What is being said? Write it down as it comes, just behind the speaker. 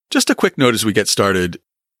Just a quick note as we get started.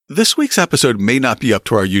 This week's episode may not be up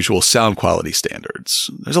to our usual sound quality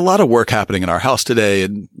standards. There's a lot of work happening in our house today,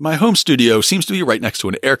 and my home studio seems to be right next to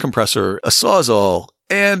an air compressor, a Sawzall,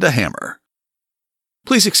 and a hammer.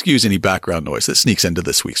 Please excuse any background noise that sneaks into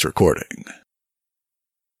this week's recording.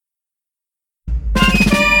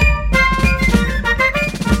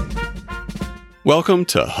 Welcome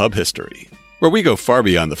to Hub History, where we go far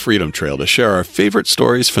beyond the Freedom Trail to share our favorite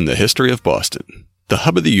stories from the history of Boston, the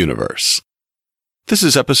hub of the universe. This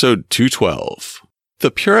is episode 212, The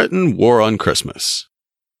Puritan War on Christmas.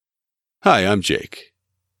 Hi, I'm Jake.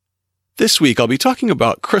 This week I'll be talking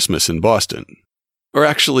about Christmas in Boston, or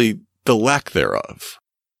actually, the lack thereof.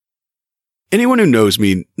 Anyone who knows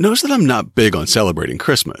me knows that I'm not big on celebrating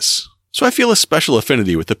Christmas, so I feel a special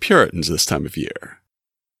affinity with the Puritans this time of year.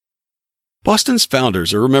 Boston's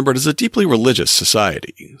founders are remembered as a deeply religious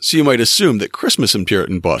society, so you might assume that Christmas in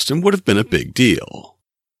Puritan Boston would have been a big deal.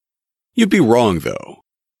 You'd be wrong, though.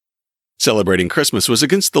 Celebrating Christmas was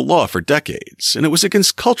against the law for decades, and it was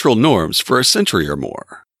against cultural norms for a century or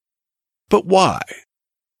more. But why?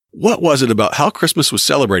 What was it about how Christmas was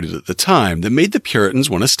celebrated at the time that made the Puritans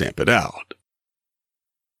want to stamp it out?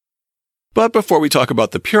 But before we talk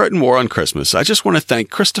about the Puritan War on Christmas, I just want to thank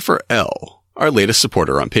Christopher L., our latest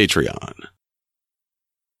supporter on Patreon.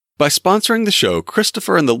 By sponsoring the show,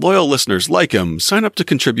 Christopher and the loyal listeners like him sign up to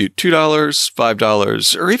contribute $2,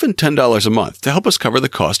 $5, or even $10 a month to help us cover the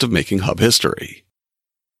cost of making Hub History.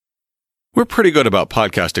 We're pretty good about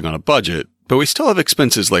podcasting on a budget, but we still have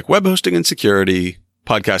expenses like web hosting and security,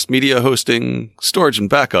 podcast media hosting, storage and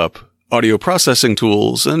backup, audio processing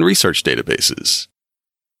tools, and research databases.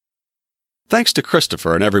 Thanks to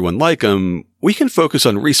Christopher and everyone like him, we can focus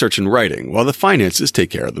on research and writing while the finances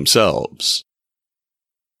take care of themselves.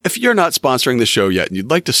 If you're not sponsoring the show yet and you'd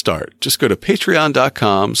like to start, just go to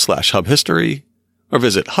patreon.com/hubhistory or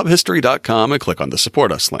visit hubhistory.com and click on the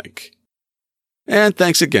Support Us link. And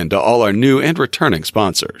thanks again to all our new and returning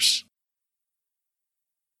sponsors.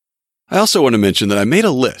 I also want to mention that I made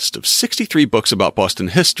a list of 63 books about Boston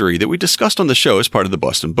history that we discussed on the show as part of the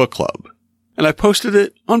Boston Book Club, and I posted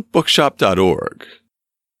it on bookshop.org.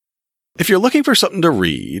 If you're looking for something to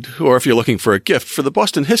read, or if you're looking for a gift for the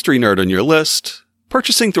Boston history nerd on your list,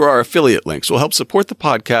 purchasing through our affiliate links will help support the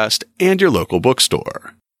podcast and your local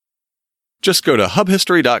bookstore. Just go to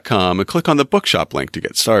hubhistory.com and click on the bookshop link to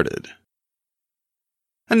get started.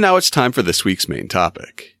 And now it's time for this week's main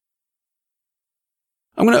topic.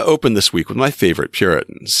 I'm going to open this week with my favorite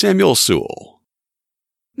Puritan, Samuel Sewall.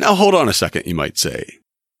 Now hold on a second, you might say.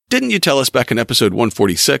 Didn't you tell us back in episode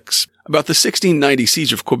 146 about the 1690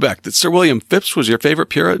 siege of Quebec that Sir William Phipps was your favorite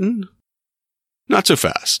Puritan? Not so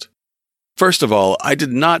fast. First of all, I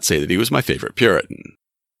did not say that he was my favorite Puritan.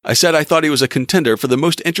 I said I thought he was a contender for the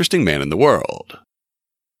most interesting man in the world.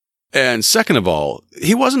 And second of all,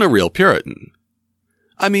 he wasn't a real Puritan.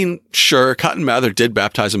 I mean, sure, Cotton Mather did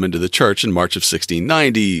baptize him into the church in March of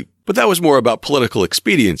 1690, but that was more about political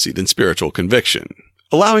expediency than spiritual conviction,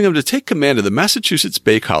 allowing him to take command of the Massachusetts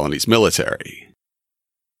Bay Colony's military.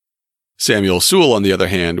 Samuel Sewall, on the other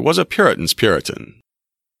hand, was a Puritan's Puritan.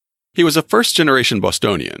 He was a first-generation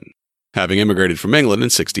Bostonian, having immigrated from England in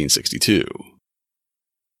 1662.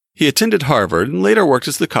 He attended Harvard and later worked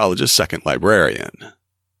as the college's second librarian.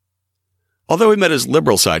 Although we met his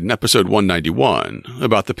liberal side in episode 191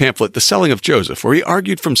 about the pamphlet The Selling of Joseph, where he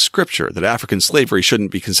argued from scripture that African slavery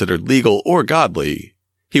shouldn't be considered legal or godly,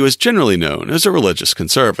 he was generally known as a religious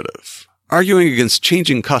conservative, arguing against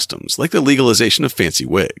changing customs like the legalization of fancy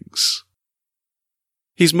wigs.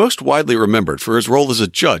 He's most widely remembered for his role as a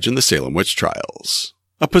judge in the Salem witch trials,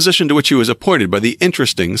 a position to which he was appointed by the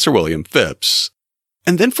interesting Sir William Phipps,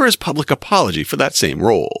 and then for his public apology for that same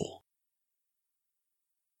role.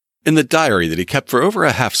 In the diary that he kept for over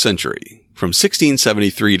a half-century, from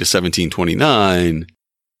 1673 to 1729,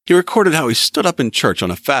 he recorded how he stood up in church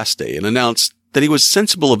on a fast day and announced that he was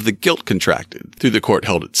sensible of the guilt contracted through the court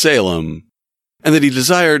held at Salem, and that he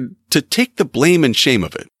desired to take the blame and shame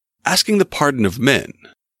of it, asking the pardon of men,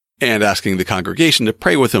 and asking the congregation to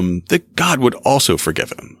pray with him that God would also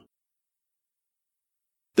forgive him.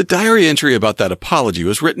 The diary entry about that apology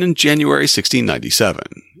was written in January 1697,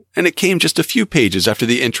 and it came just a few pages after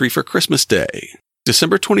the entry for Christmas Day,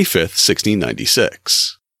 December 25th,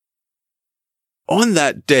 1696. On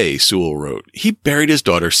that day, Sewall wrote, he buried his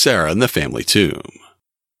daughter Sarah in the family tomb.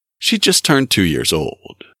 She'd just turned 2 years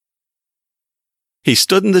old. He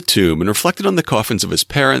stood in the tomb and reflected on the coffins of his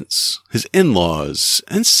parents, his in-laws,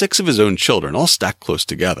 and 6 of his own children all stacked close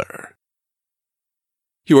together.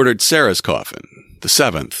 He ordered Sarah's coffin, the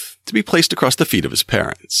 7th, to be placed across the feet of his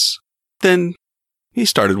parents. Then he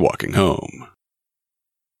started walking home.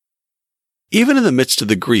 Even in the midst of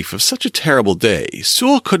the grief of such a terrible day,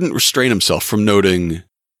 Sewell couldn't restrain himself from noting,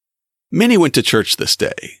 "Many went to church this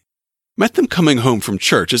day. Met them coming home from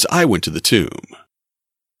church as I went to the tomb."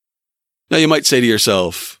 Now you might say to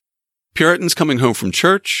yourself, Puritans coming home from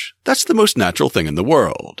church? That's the most natural thing in the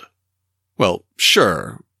world. Well,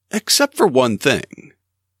 sure, except for one thing.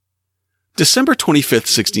 December 25th,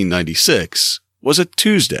 1696 was a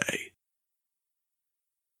Tuesday.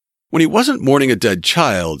 When he wasn't mourning a dead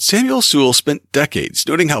child, Samuel Sewell spent decades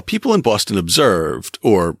noting how people in Boston observed,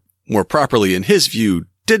 or more properly in his view,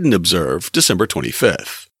 didn't observe, December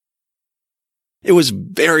 25th. It was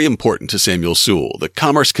very important to Samuel Sewell that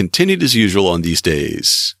commerce continued as usual on these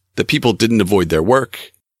days, that people didn't avoid their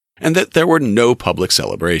work, and that there were no public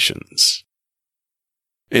celebrations.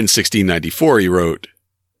 In 1694 he wrote,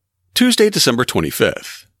 "Tuesday, December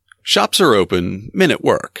 25th. Shops are open, men at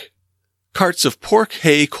work. Carts of pork,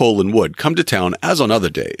 hay, coal, and wood come to town as on other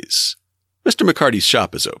days. Mr. McCarty's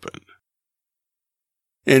shop is open."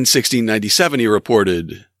 In 1697 he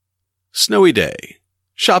reported, "Snowy day.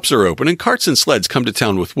 Shops are open and carts and sleds come to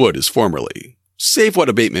town with wood as formerly, save what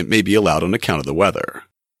abatement may be allowed on account of the weather."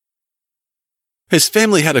 His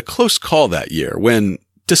family had a close call that year when,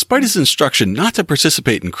 despite his instruction not to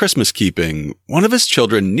participate in Christmas keeping, one of his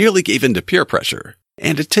children nearly gave in to peer pressure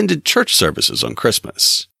and attended church services on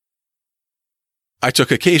Christmas. "I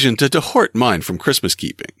took occasion to dehort mine from Christmas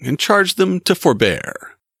keeping and charged them to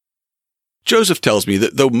forbear. Joseph tells me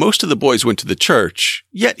that though most of the boys went to the church,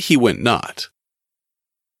 yet he went not."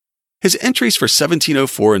 His entries for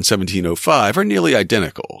 1704 and 1705 are nearly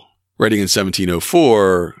identical, writing in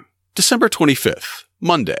 1704, "December 25th,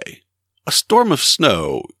 Monday. A storm of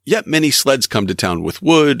snow, yet many sleds come to town with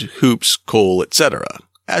wood, hoops, coal, etc.,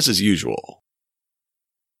 as is usual."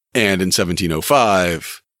 And in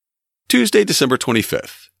 1705, "Tuesday, December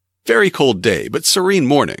 25th. Very cold day, but serene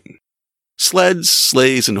morning. Sleds,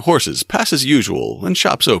 sleighs, and horses pass as usual, and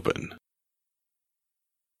shops open."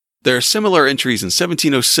 There are similar entries in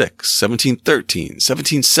 1706, 1713,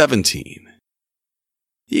 1717.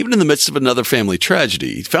 Even in the midst of another family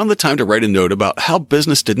tragedy, he found the time to write a note about how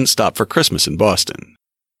business didn't stop for Christmas in Boston.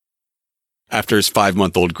 After his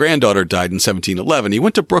 5-month-old granddaughter died in 1711, he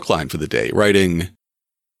went to Brookline for the day, writing,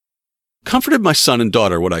 "Comforted my son and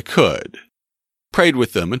daughter what I could, prayed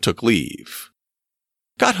with them and took leave.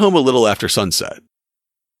 Got home a little after sunset.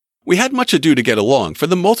 We had much ado to get along for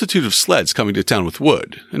the multitude of sleds coming to town with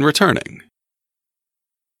wood and returning.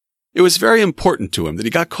 It was very important to him that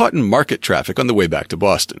he got caught in market traffic on the way back to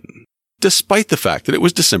Boston, despite the fact that it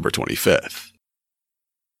was December 25th.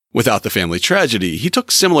 Without the family tragedy, he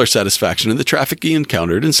took similar satisfaction in the traffic he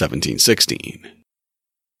encountered in 1716.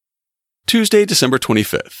 Tuesday, December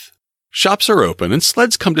 25th. Shops are open and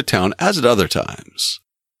sleds come to town as at other times.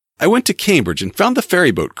 I went to Cambridge and found the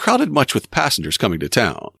ferry boat crowded much with passengers coming to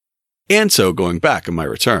town, and so going back on my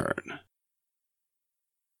return."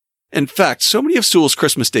 In fact, so many of Sewell's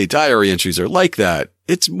Christmas Day diary entries are like that,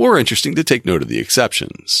 it's more interesting to take note of the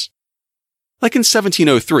exceptions. Like in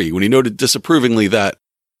 1703, when he noted disapprovingly that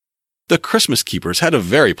the Christmas keepers had a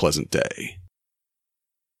very pleasant day.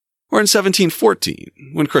 Or in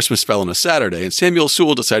 1714, when Christmas fell on a Saturday and Samuel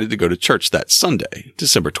Sewell decided to go to church that Sunday,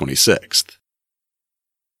 December 26th.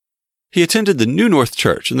 He attended the New North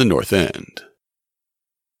Church in the North End.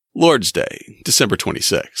 Lord's Day, December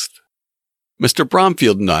 26th. Mr.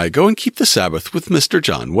 Bromfield and I go and keep the Sabbath with Mr.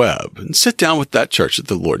 John Webb and sit down with that church at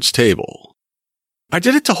the Lord's table. I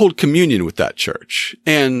did it to hold communion with that church,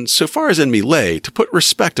 and, so far as in me lay, to put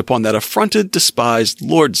respect upon that affronted, despised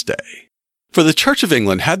Lord's Day. For the Church of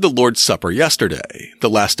England had the Lord's Supper yesterday, the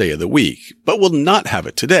last day of the week, but will not have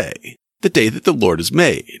it today, the day that the Lord is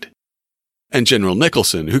made. And General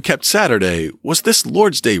Nicholson, who kept Saturday, was this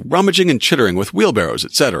Lord's Day rummaging and chittering with wheelbarrows,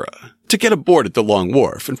 etc., to get aboard at the Long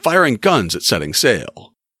Wharf and firing guns at setting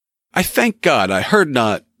sail. I thank God I heard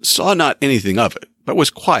not, saw not anything of it, but was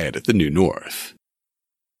quiet at the New North.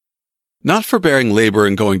 Not forbearing labor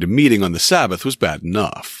and going to meeting on the Sabbath was bad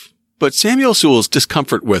enough, but Samuel Sewell's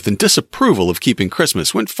discomfort with and disapproval of keeping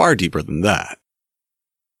Christmas went far deeper than that.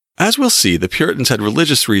 As we'll see, the Puritans had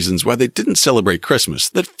religious reasons why they didn't celebrate Christmas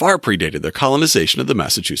that far predated their colonization of the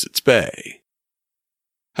Massachusetts Bay.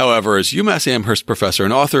 However, as UMass Amherst professor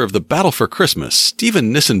and author of The Battle for Christmas,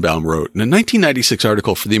 Stephen Nissenbaum wrote in a 1996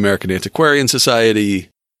 article for the American Antiquarian Society,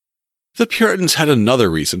 the Puritans had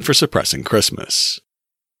another reason for suppressing Christmas.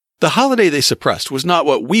 The holiday they suppressed was not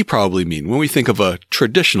what we probably mean when we think of a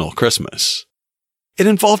traditional Christmas. It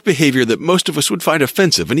involved behavior that most of us would find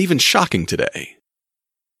offensive and even shocking today.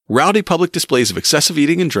 Rowdy public displays of excessive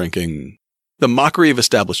eating and drinking, the mockery of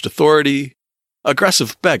established authority,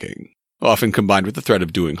 aggressive begging, often combined with the threat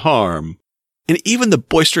of doing harm, and even the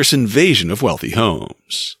boisterous invasion of wealthy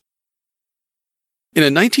homes. In a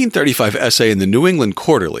 1935 essay in the New England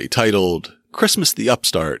Quarterly titled Christmas the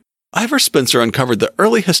Upstart, Ivor Spencer uncovered the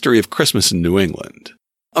early history of Christmas in New England,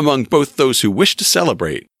 among both those who wished to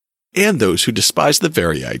celebrate and those who despised the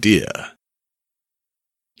very idea.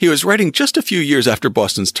 He was writing just a few years after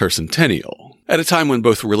Boston's tercentennial, at a time when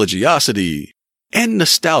both religiosity and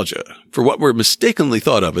nostalgia for what were mistakenly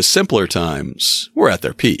thought of as simpler times were at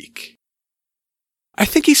their peak. I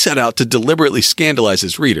think he set out to deliberately scandalize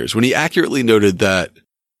his readers when he accurately noted that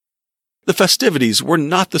the festivities were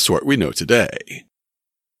not the sort we know today.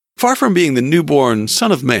 Far from being the newborn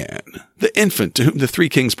Son of Man, the infant to whom the three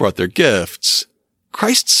kings brought their gifts,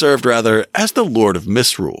 Christ served rather as the Lord of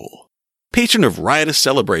Misrule, patron of riotous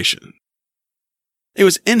celebration. It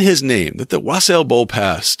was in his name that the wassail bowl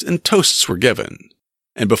passed and toasts were given,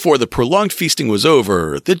 and before the prolonged feasting was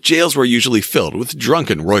over, the jails were usually filled with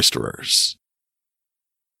drunken roisterers.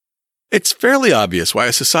 It's fairly obvious why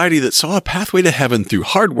a society that saw a pathway to heaven through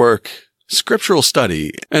hard work, scriptural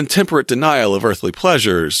study, and temperate denial of earthly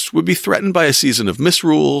pleasures would be threatened by a season of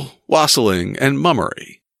misrule, wassailing, and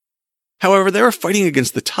mummery. However, they were fighting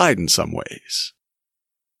against the tide in some ways.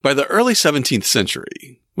 By the early 17th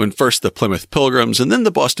century, when first the Plymouth Pilgrims and then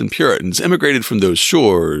the Boston Puritans immigrated from those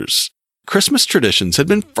shores, Christmas traditions had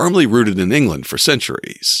been firmly rooted in England for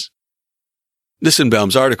centuries.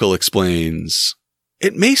 Nissenbaum's article explains,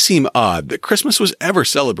 "It may seem odd that Christmas was ever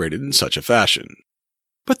celebrated in such a fashion,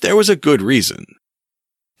 but there was a good reason.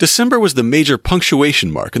 December was the major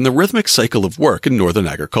punctuation mark in the rhythmic cycle of work in northern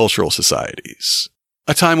agricultural societies,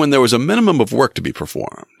 a time when there was a minimum of work to be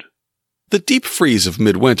performed. The deep freeze of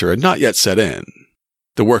midwinter had not yet set in.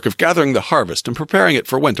 The work of gathering the harvest and preparing it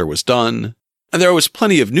for winter was done, and there was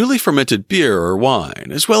plenty of newly fermented beer or wine,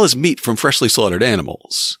 as well as meat from freshly slaughtered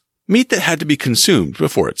animals, meat that had to be consumed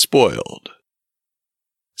before it spoiled.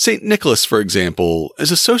 St. Nicholas, for example, is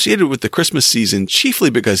associated with the Christmas season chiefly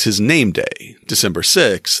because his name day, December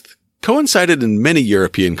 6th, coincided in many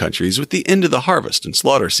European countries with the end of the harvest and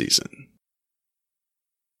slaughter season.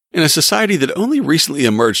 In a society that only recently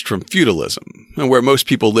emerged from feudalism, and where most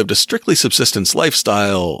people lived a strictly subsistence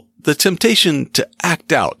lifestyle, the temptation to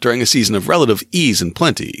act out during a season of relative ease and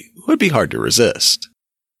plenty would be hard to resist.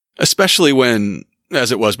 Especially when,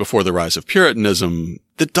 as it was before the rise of Puritanism,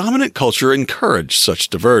 the dominant culture encouraged such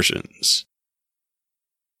diversions.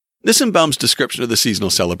 Nissenbaum's description of the seasonal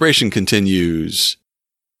celebration continues,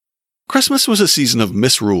 "Christmas was a season of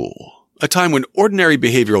misrule, a time when ordinary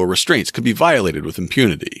behavioral restraints could be violated with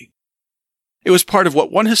impunity. It was part of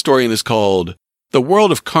what one historian has called the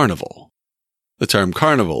world of carnival. The term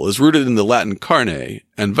carnival is rooted in the Latin carne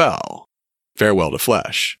and val, farewell to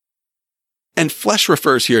flesh. And flesh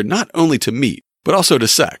refers here not only to meat, but also to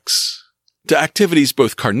sex, to activities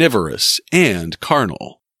both carnivorous and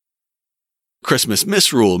carnal. Christmas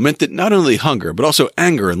misrule meant that not only hunger, but also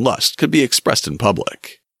anger and lust could be expressed in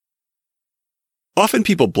public. Often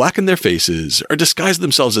people blackened their faces or disguised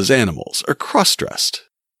themselves as animals or cross-dressed,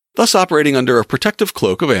 thus operating under a protective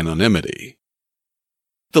cloak of anonymity.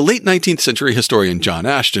 The late 19th century historian John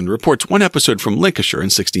Ashton reports one episode from Lancashire in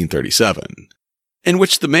 1637, in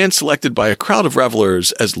which the man selected by a crowd of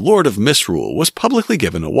revelers as Lord of Misrule was publicly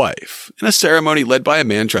given a wife, in a ceremony led by a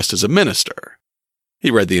man dressed as a minister.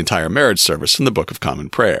 He read the entire marriage service from the Book of Common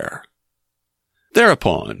Prayer.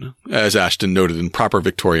 Thereupon, as Ashton noted in proper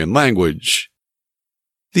Victorian language,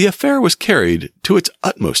 the affair was carried to its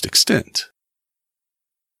utmost extent."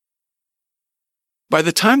 By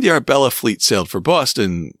the time the Arbella fleet sailed for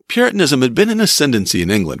Boston, Puritanism had been in ascendancy in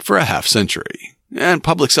England for a half-century, and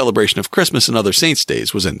public celebration of Christmas and other saints'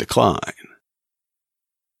 days was in decline.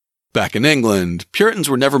 Back in England, Puritans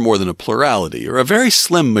were never more than a plurality or a very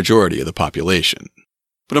slim majority of the population.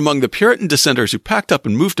 But among the Puritan dissenters who packed up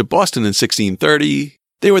and moved to Boston in 1630,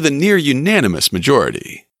 they were the near-unanimous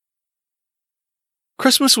majority.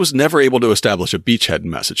 Christmas was never able to establish a beachhead in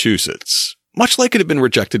Massachusetts, much like it had been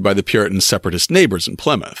rejected by the Puritan separatist neighbors in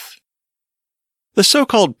Plymouth. The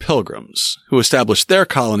so-called Pilgrims, who established their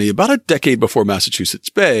colony about a decade before Massachusetts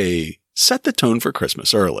Bay, set the tone for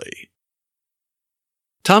Christmas early.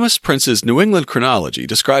 Thomas Prince's New England Chronology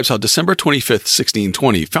describes how December 25th,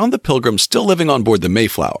 1620 found the Pilgrims still living on board the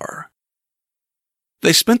Mayflower.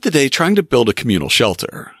 They spent the day trying to build a communal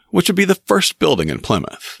shelter, which would be the first building in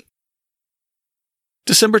Plymouth.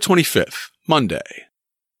 December 25th, Monday.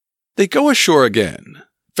 They go ashore again,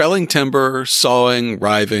 felling timber, sawing,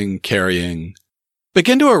 riving, carrying.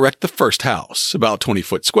 Begin to erect the first house, about 20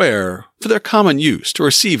 foot square, for their common use to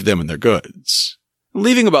receive them and their goods.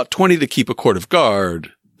 Leaving about 20 to keep a court of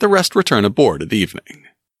guard, the rest return aboard at evening.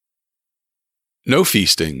 No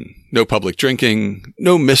feasting, no public drinking,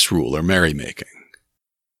 no misrule or merrymaking.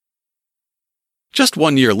 Just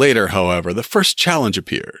 1 year later, however, the first challenge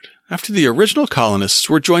appeared, after the original colonists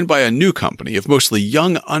were joined by a new company of mostly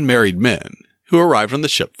young, unmarried men who arrived on the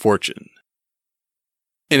ship Fortune.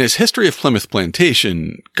 In his History of Plymouth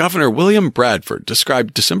Plantation, Governor William Bradford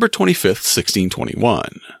described December 25th,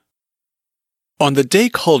 1621. On the day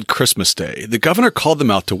called Christmas Day, the governor called them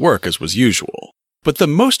out to work as was usual, but the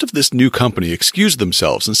most of this new company excused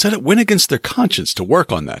themselves and said it went against their conscience to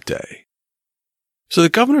work on that day. So the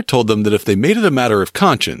governor told them that if they made it a matter of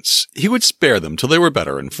conscience, he would spare them till they were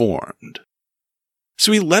better informed.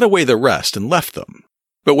 So he led away the rest and left them.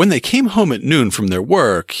 But when they came home at noon from their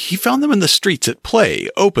work, he found them in the streets at play,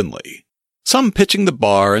 openly, some pitching the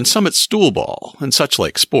bar and some at stool ball and such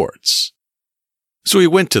like sports. So he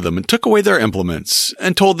went to them and took away their implements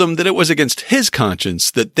and told them that it was against his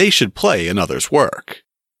conscience that they should play in others' work.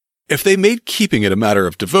 If they made keeping it a matter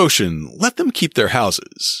of devotion, let them keep their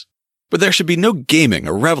houses. But there should be no gaming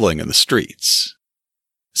or reveling in the streets.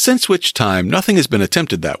 Since which time nothing has been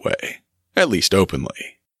attempted that way, at least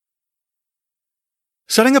openly.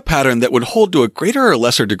 Setting a pattern that would hold to a greater or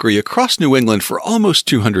lesser degree across New England for almost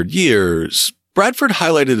 200 years, Bradford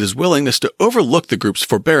highlighted his willingness to overlook the group's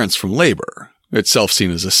forbearance from labor, itself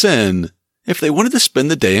seen as a sin, if they wanted to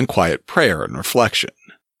spend the day in quiet prayer and reflection.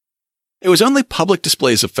 It was only public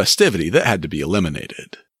displays of festivity that had to be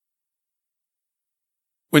eliminated.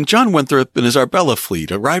 When John Winthrop and his Arbella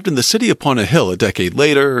fleet arrived in the city upon a hill a decade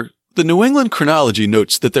later, the New England chronology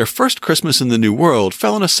notes that their first Christmas in the New World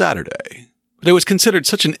fell on a Saturday. But it was considered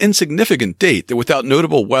such an insignificant date that without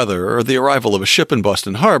notable weather or the arrival of a ship in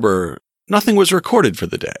Boston Harbor, nothing was recorded for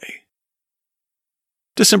the day.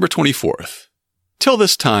 December 24th. Till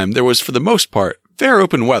this time, there was for the most part fair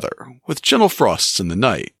open weather, with gentle frosts in the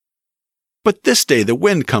night. But this day the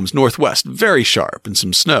wind comes northwest very sharp and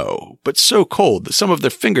some snow, but so cold that some of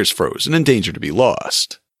their fingers froze and in danger to be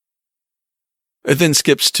lost. It then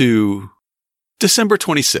skips to December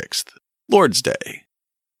 26th, Lord's Day.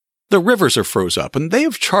 The rivers are froze up, and they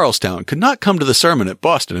of Charlestown could not come to the sermon at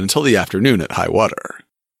Boston until the afternoon at high water.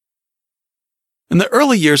 In the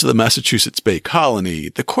early years of the Massachusetts Bay Colony,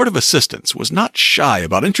 the Court of Assistants was not shy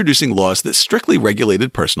about introducing laws that strictly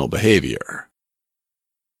regulated personal behavior.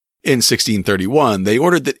 In 1631, they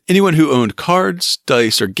ordered that anyone who owned cards,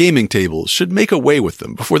 dice, or gaming tables should make away with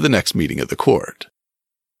them before the next meeting of the court.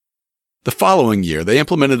 The following year, they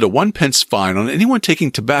implemented a 1-pence fine on anyone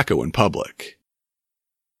taking tobacco in public.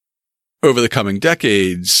 Over the coming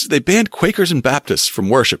decades, they banned Quakers and Baptists from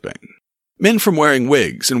worshiping, men from wearing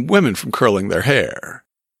wigs, and women from curling their hair,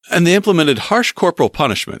 and they implemented harsh corporal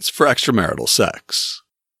punishments for extramarital sex.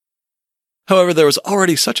 However, there was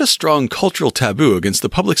already such a strong cultural taboo against the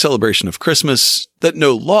public celebration of Christmas that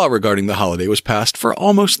no law regarding the holiday was passed for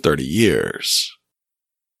almost 30 years.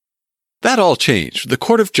 That all changed with the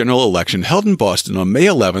Court of General Election held in Boston on May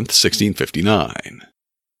 11, 1659.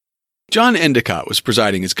 John Endicott was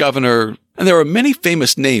presiding as governor, and there were many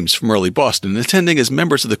famous names from early Boston attending as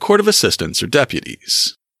members of the Court of Assistants or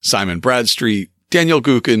deputies. Simon Bradstreet, Daniel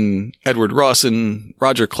Gookin, Edward Rawson,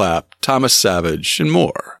 Roger Clapp, Thomas Savage, and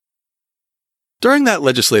more. During that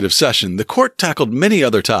legislative session, the court tackled many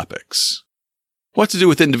other topics. What to do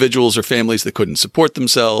with individuals or families that couldn't support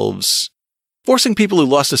themselves, forcing people who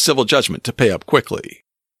lost a civil judgment to pay up quickly,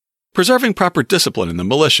 preserving proper discipline in the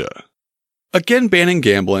militia, again banning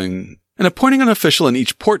gambling, and appointing an official in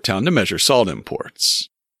each port town to measure salt imports.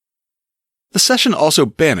 The session also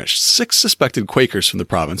banished 6 suspected Quakers from the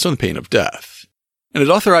province on pain of death, and it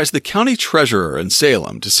authorized the county treasurer in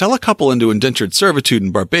Salem to sell a couple into indentured servitude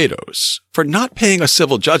in Barbados for not paying a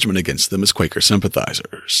civil judgment against them as Quaker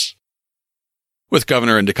sympathizers. With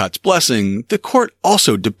Governor Endicott's blessing, the court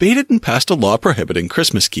also debated and passed a law prohibiting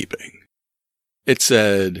Christmas keeping. It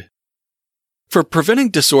said, "For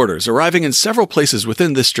preventing disorders arriving in several places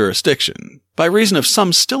within this jurisdiction, by reason of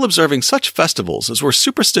some still observing such festivals as were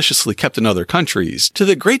superstitiously kept in other countries, to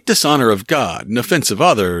the great dishonor of God and offense of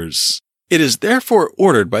others, it is therefore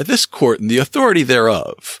ordered by this court and the authority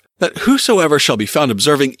thereof, that whosoever shall be found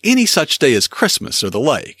observing any such day as Christmas or the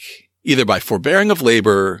like, either by forbearing of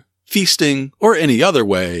labor, feasting, or any other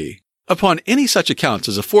way, upon any such accounts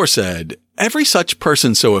as aforesaid, every such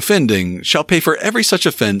person so offending shall pay for every such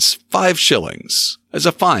offense 5 shillings, as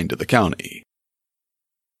a fine to the county."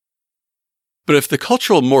 But if the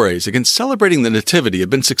cultural mores against celebrating the Nativity had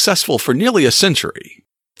been successful for nearly a century,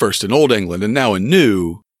 first in Old England and now in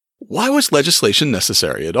New, why was legislation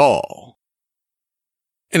necessary at all?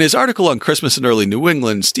 In his article on Christmas in early New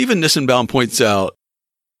England, Stephen Nissenbaum points out,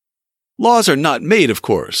 Laws are not made, of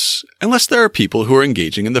course, unless there are people who are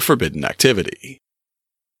engaging in the forbidden activity.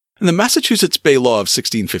 And the Massachusetts Bay Law of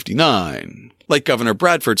 1659, like Governor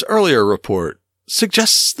Bradford's earlier report,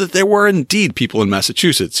 suggests that there were indeed people in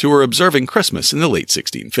Massachusetts who were observing Christmas in the late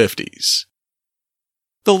 1650s.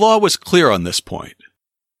 The law was clear on this point.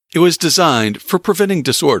 It was designed for preventing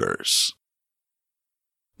disorders.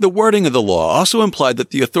 The wording of the law also implied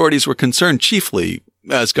that the authorities were concerned chiefly,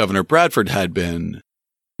 as Governor Bradford had been,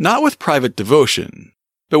 not with private devotion,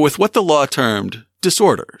 but with what the law termed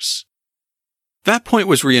disorders. That point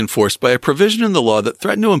was reinforced by a provision in the law that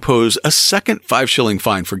threatened to impose a second 5-shilling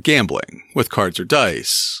fine for gambling, with cards or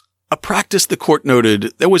dice, a practice the court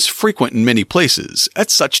noted that was frequent in many places at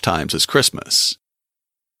such times as Christmas.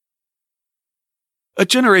 A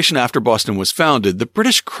generation after Boston was founded, the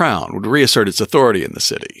British Crown would reassert its authority in the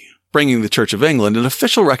city, bringing the Church of England an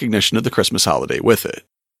official recognition of the Christmas holiday with it.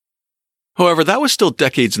 However, that was still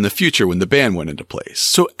decades in the future when the ban went into place,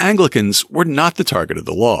 so Anglicans were not the target of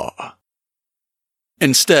the law.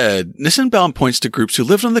 Instead, Nissenbaum points to groups who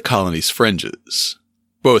lived on the colony's fringes,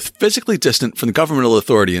 both physically distant from the governmental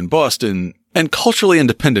authority in Boston and culturally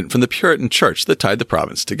independent from the Puritan church that tied the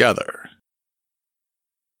province together.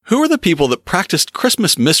 Who were the people that practiced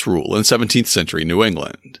Christmas misrule in 17th century New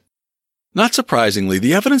England? Not surprisingly,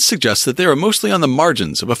 the evidence suggests that they were mostly on the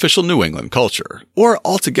margins of official New England culture, or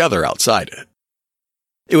altogether outside it.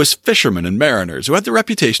 It was fishermen and mariners who had the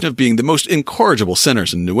reputation of being the most incorrigible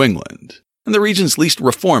sinners in New England, and the region's least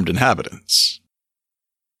reformed inhabitants.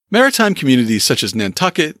 Maritime communities such as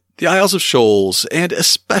Nantucket, the Isles of Shoals, and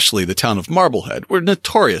especially the town of Marblehead were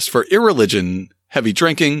notorious for irreligion, heavy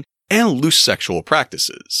drinking, and loose sexual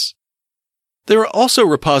practices. They were also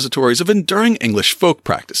repositories of enduring English folk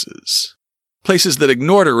practices, places that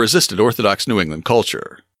ignored or resisted Orthodox New England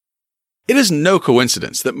culture. It is no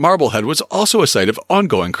coincidence that Marblehead was also a site of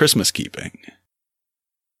ongoing Christmas keeping.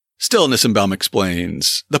 Still, Nissenbaum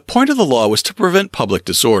explains, the point of the law was to prevent public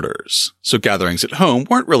disorders, so gatherings at home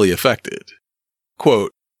weren't really affected.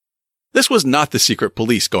 Quote, "This was not the secret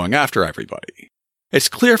police going after everybody. It's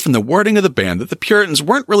clear from the wording of the ban that the Puritans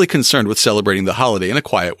weren't really concerned with celebrating the holiday in a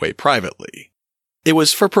quiet way privately. It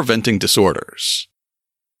was for preventing disorders."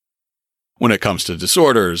 When it comes to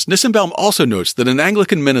disorders, Nissenbaum also notes that an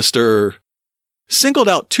Anglican minister singled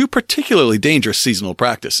out two particularly dangerous seasonal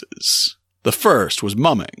practices. The first was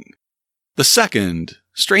mumming. The second,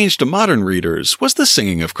 strange to modern readers, was the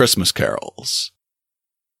singing of Christmas carols.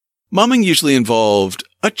 Mumming usually involved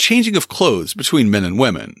a changing of clothes between men and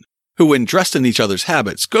women, who, when dressed in each other's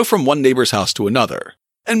habits, go from one neighbor's house to another,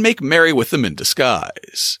 and make merry with them in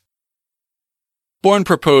disguise. Bourne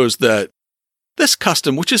proposed that this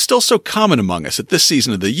custom, which is still so common among us at this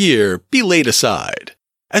season of the year, be laid aside,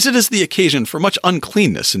 as it is the occasion for much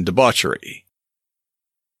uncleanness and debauchery.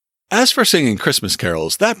 As for singing Christmas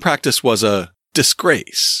carols, that practice was a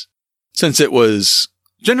disgrace, since it was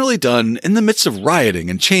generally done in the midst of rioting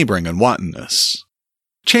and chambering and wantonness.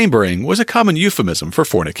 Chambering was a common euphemism for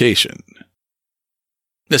fornication.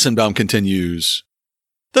 Nissenbaum continues,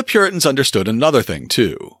 the Puritans understood another thing,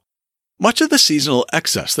 too. Much of the seasonal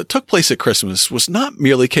excess that took place at Christmas was not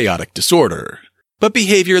merely chaotic disorder, but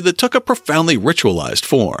behavior that took a profoundly ritualized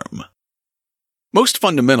form. Most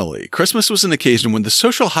fundamentally, Christmas was an occasion when the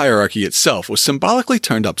social hierarchy itself was symbolically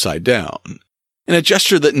turned upside down, in a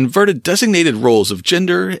gesture that inverted designated roles of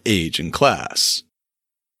gender, age, and class.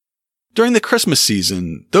 During the Christmas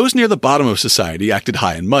season, those near the bottom of society acted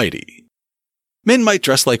high and mighty. Men might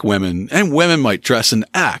dress like women, and women might dress and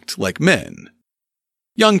act like men.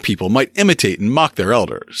 Young people might imitate and mock their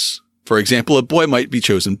elders. For example, a boy might be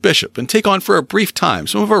chosen bishop and take on for a brief time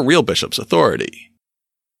some of a real bishop's authority.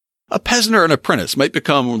 A peasant or an apprentice might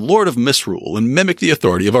become lord of misrule and mimic the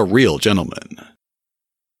authority of a real gentleman.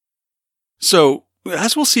 So,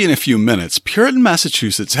 as we'll see in a few minutes, Puritan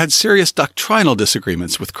Massachusetts had serious doctrinal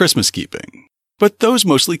disagreements with Christmas keeping, but those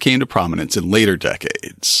mostly came to prominence in later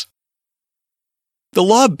decades. The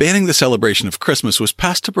law banning the celebration of Christmas was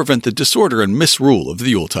passed to prevent the disorder and misrule of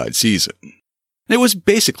the Yuletide season. It was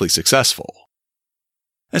basically successful.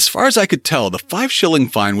 As far as I could tell, the 5-shilling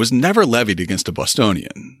fine was never levied against a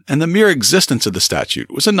Bostonian, and the mere existence of the statute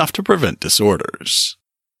was enough to prevent disorders.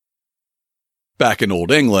 Back in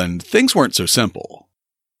Old England, things weren't so simple.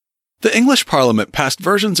 The English Parliament passed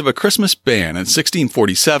versions of a Christmas ban in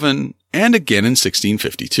 1647 and again in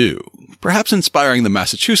 1652, perhaps inspiring the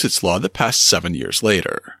Massachusetts law that passed 7 years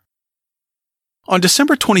later. On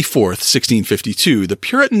December 24, 1652, the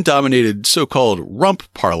Puritan-dominated so-called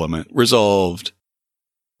Rump Parliament resolved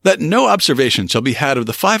that no observation shall be had of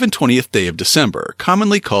the 25th day of December,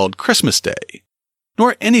 commonly called Christmas Day,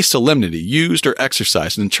 nor any solemnity used or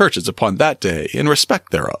exercised in churches upon that day in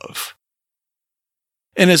respect thereof.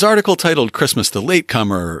 In his article titled Christmas the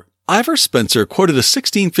Latecomer, Ivor Spencer quoted a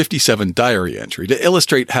 1657 diary entry to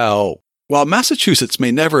illustrate how, while Massachusetts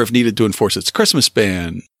may never have needed to enforce its Christmas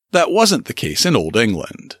ban, that wasn't the case in Old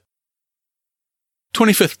England.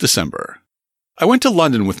 25th December. I went to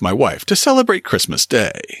London with my wife to celebrate Christmas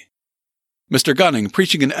Day. Mr. Gunning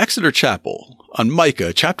preaching in Exeter Chapel on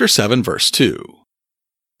Micah chapter 7 verse 2.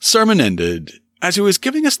 Sermon ended. As he was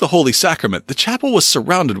giving us the Holy Sacrament, the chapel was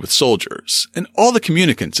surrounded with soldiers, and all the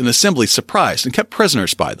communicants in assembly surprised and kept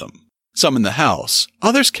prisoners by them, some in the house,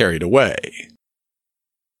 others carried away.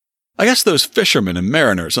 I guess those fishermen and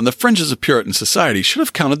mariners on the fringes of Puritan society should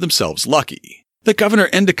have counted themselves lucky that Governor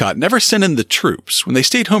Endicott never sent in the troops when they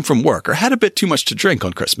stayed home from work or had a bit too much to drink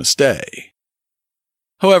on Christmas Day.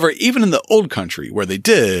 However, even in the old country where they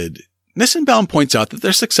did, Nissenbaum points out that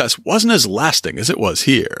their success wasn't as lasting as it was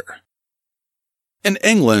here. In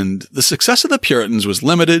England, the success of the Puritans was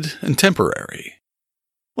limited and temporary.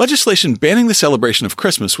 Legislation banning the celebration of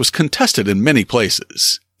Christmas was contested in many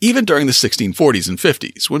places, even during the 1640s and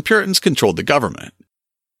 50s when Puritans controlled the government.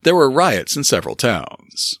 There were riots in several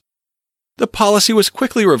towns. The policy was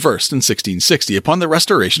quickly reversed in 1660 upon the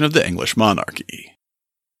restoration of the English monarchy.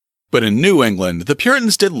 But in New England, the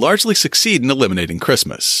Puritans did largely succeed in eliminating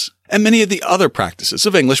Christmas, and many of the other practices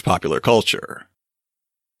of English popular culture.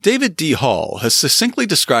 David D. Hall has succinctly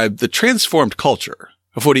described the transformed culture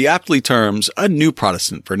of what he aptly terms a new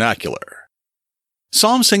Protestant vernacular.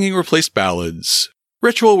 Psalm singing replaced ballads.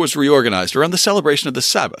 Ritual was reorganized around the celebration of the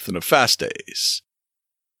Sabbath and of fast days.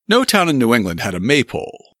 No town in New England had a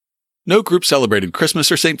maypole. No group celebrated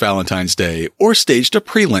Christmas or St. Valentine's Day or staged a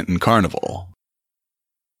pre-Lenten carnival.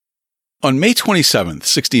 On May 27,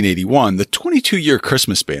 1681, the 22-year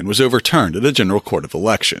Christmas ban was overturned at a General Court of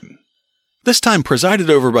Election. This time presided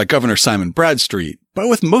over by Governor Simon Bradstreet, but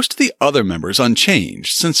with most of the other members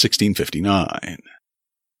unchanged since 1659.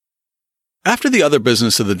 After the other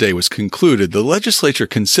business of the day was concluded, the legislature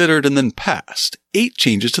considered and then passed 8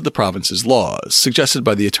 changes to the province's laws suggested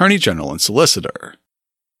by the Attorney General and Solicitor.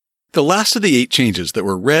 The last of the 8 changes that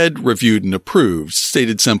were read, reviewed, and approved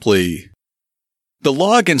stated simply, the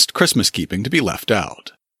law against Christmas keeping to be left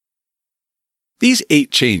out. These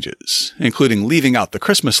 8 changes, including leaving out the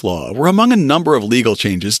Christmas law, were among a number of legal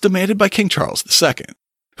changes demanded by King Charles II,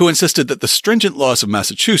 who insisted that the stringent laws of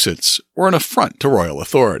Massachusetts were an affront to royal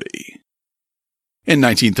authority. In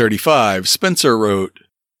 1935, Spencer wrote,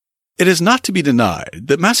 "It is not to be denied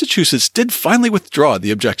that Massachusetts did finally withdraw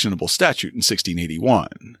the objectionable statute in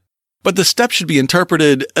 1681, but the step should be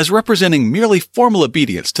interpreted as representing merely formal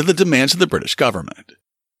obedience to the demands of the British government.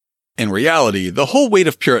 In reality, the whole weight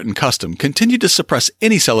of Puritan custom continued to suppress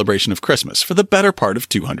any celebration of Christmas for the better part of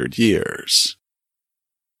 200 years.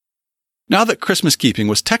 Now that Christmas keeping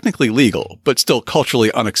was technically legal, but still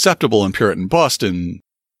culturally unacceptable in Puritan Boston,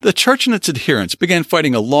 the church and its adherents began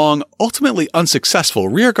fighting a long, ultimately unsuccessful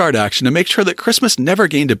rearguard action to make sure that Christmas never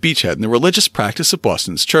gained a beachhead in the religious practice of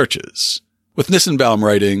Boston's churches, with Nissenbaum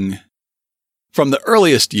writing, "From the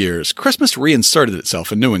earliest years, Christmas reinserted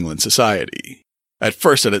itself in New England society. At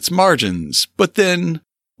first at its margins, but then,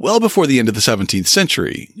 well before the end of the 17th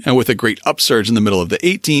century, and with a great upsurge in the middle of the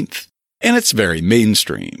 18th, in its very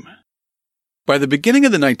mainstream. By the beginning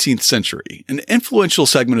of the 19th century, an influential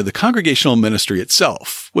segment of the congregational ministry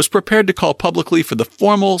itself was prepared to call publicly for the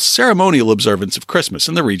formal, ceremonial observance of Christmas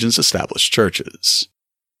in the region's established churches."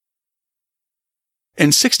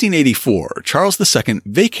 In 1684, Charles II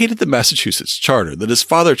vacated the Massachusetts charter that his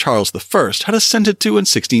father Charles I had assented to in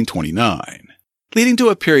 1629. Leading to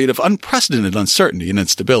a period of unprecedented uncertainty and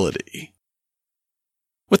instability.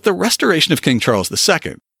 With the restoration of King Charles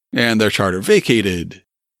II, and their charter vacated,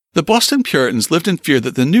 the Boston Puritans lived in fear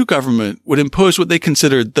that the new government would impose what they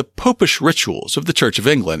considered the popish rituals of the Church of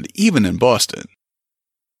England, even in Boston.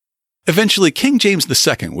 Eventually, King James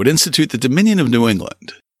II would institute the Dominion of New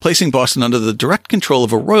England, placing Boston under the direct control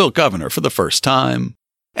of a royal governor for the first time,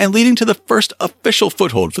 and leading to the first official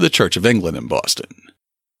foothold for the Church of England in Boston.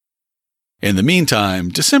 In the meantime,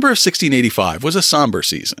 December of 1685 was a somber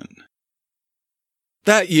season.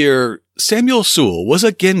 That year, Samuel Sewall was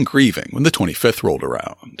again grieving when the 25th rolled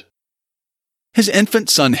around. His infant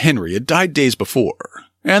son Henry had died days before,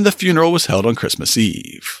 and the funeral was held on Christmas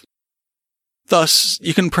Eve. Thus,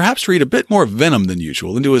 you can perhaps read a bit more venom than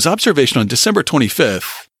usual into his observation on December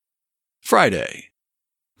 25th, Friday.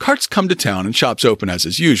 Carts come to town and shops open as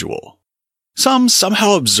is usual. Some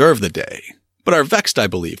somehow observe the day, but are vexed, I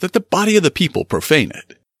believe, that the body of the people profane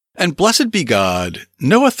it, and blessed be God,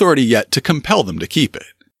 no authority yet to compel them to keep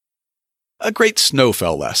it. A great snow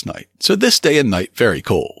fell last night, so this day and night very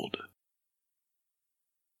cold.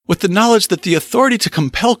 With the knowledge that the authority to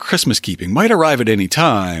compel Christmas keeping might arrive at any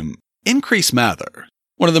time, Increase Mather,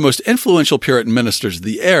 one of the most influential Puritan ministers of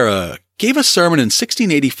the era, gave a sermon in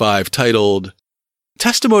 1685 titled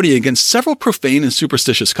Testimony Against Several Profane and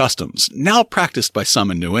Superstitious Customs Now Practiced by Some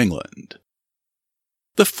in New England.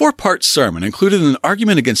 The 4-part sermon included an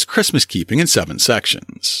argument against Christmas keeping in 7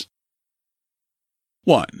 sections.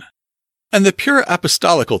 1. In the pure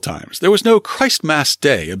apostolical times, there was no Christ Mass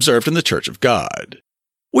day observed in the Church of God.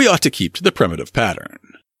 We ought to keep to the primitive pattern.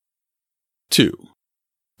 2.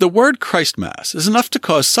 The word Christ Mass is enough to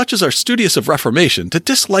cause such as are studious of Reformation to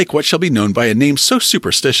dislike what shall be known by a name so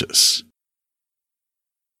superstitious.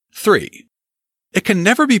 3. It can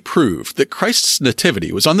never be proved that Christ's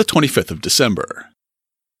nativity was on the 25th of December.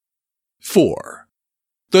 4.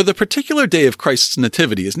 Though the particular day of Christ's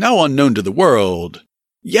nativity is now unknown to the world,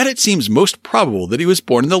 yet it seems most probable that he was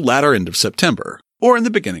born in the latter end of September, or in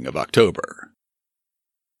the beginning of October.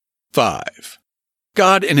 5.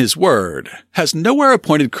 God, in His Word, has nowhere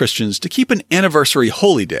appointed Christians to keep an anniversary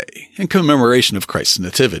holy day in commemoration of Christ's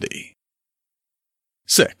nativity.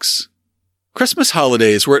 6. Christmas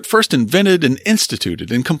holidays were at first invented and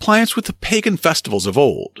instituted in compliance with the pagan festivals of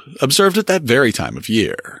old, observed at that very time of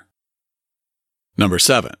year.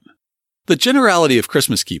 7. The generality of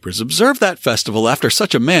Christmas keepers observe that festival after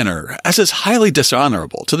such a manner as is highly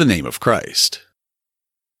dishonorable to the name of Christ.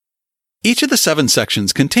 Each of the 7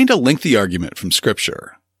 sections contained a lengthy argument from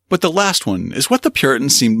Scripture, but the last one is what the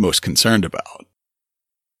Puritans seemed most concerned about.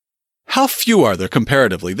 How few are there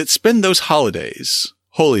comparatively that spend those holidays,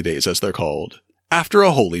 holy days as they're called, after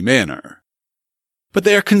a holy manner? But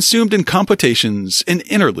they are consumed in computations, in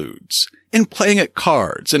interludes, in playing at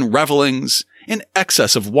cards, in revellings, in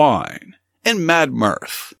excess of wine, in mad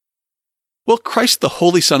mirth. Will Christ the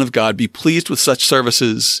Holy Son of God be pleased with such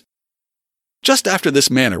services? Just after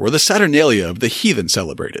this manner were the Saturnalia of the heathen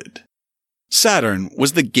celebrated. Saturn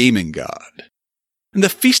was the gaming god, and the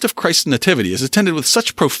feast of Christ's nativity is attended with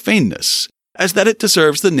such profaneness as that it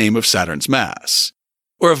deserves the name of Saturn's Mass,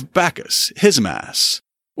 or of Bacchus, his Mass,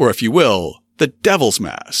 or if you will, the Devil's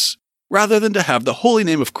Mass, rather than to have the holy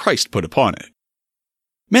name of Christ put upon it.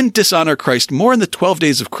 Men dishonor Christ more in the 12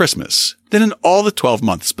 days of Christmas than in all the 12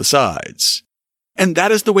 months besides. And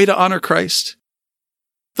that is the way to honor Christ?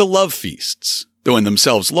 The love feasts, though in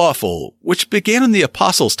themselves lawful, which began in the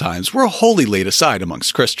apostles' times, were wholly laid aside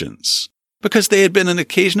amongst Christians, because they had been an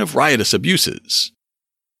occasion of riotous abuses.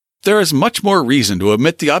 There is much more reason to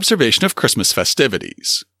omit the observation of Christmas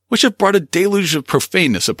festivities, which have brought a deluge of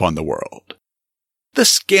profaneness upon the world. The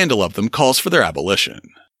scandal of them calls for their abolition.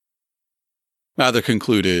 Mather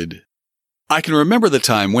concluded, I can remember the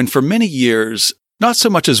time when for many years, not so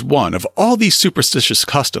much as one of all these superstitious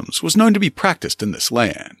customs was known to be practiced in this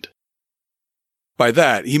land. By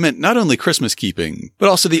that, he meant not only Christmas keeping, but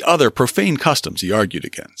also the other profane customs he argued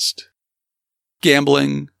against.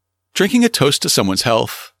 Gambling, drinking a toast to someone's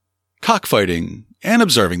health, cockfighting, and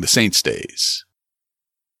observing the saints' days.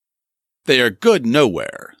 They are good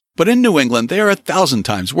nowhere, but in New England they are 1,000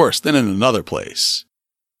 times worse than in another place.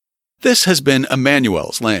 This has been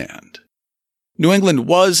Emmanuel's land. New England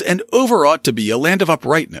was and over ought to be a land of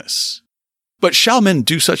uprightness. But shall men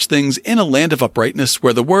do such things in a land of uprightness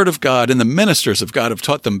where the word of God and the ministers of God have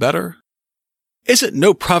taught them better? Is it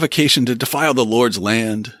no provocation to defile the Lord's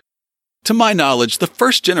land? To my knowledge, the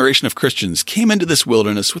first generation of Christians came into this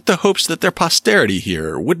wilderness with the hopes that their posterity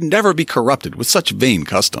here would never be corrupted with such vain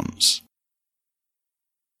customs.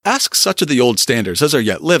 Ask such of the old standers as are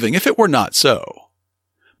yet living if it were not so.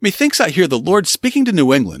 Methinks I hear the Lord speaking to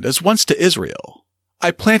New England as once to Israel. I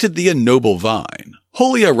planted thee a noble vine,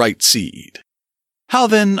 wholly a right seed. How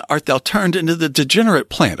then art thou turned into the degenerate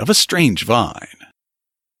plant of a strange vine?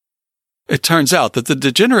 It turns out that the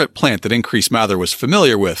degenerate plant that Increase Mather was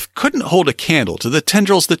familiar with couldn't hold a candle to the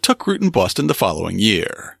tendrils that took root in Boston the following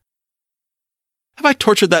year. Have I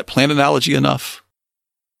tortured that plant analogy enough?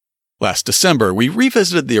 Last December, we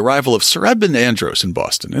revisited the arrival of Sir Edmund Andros in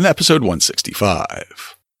Boston in episode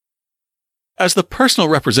 165. As the personal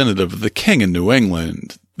representative of the king in New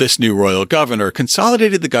England, this new royal governor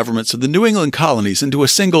consolidated the governments of the New England colonies into a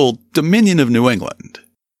single Dominion of New England,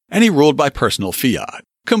 and he ruled by personal fiat,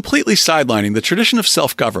 completely sidelining the tradition of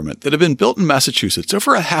self-government that had been built in Massachusetts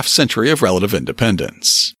over a half-century of relative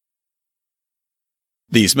independence.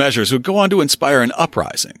 These measures would go on to inspire an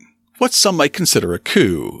uprising, what some might consider a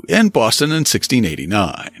coup, in Boston in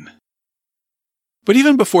 1689. But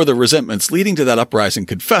even before the resentments leading to that uprising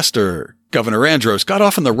could fester, Governor Andros got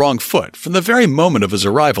off on the wrong foot from the very moment of his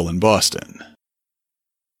arrival in Boston.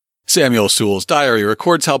 Samuel Sewall's diary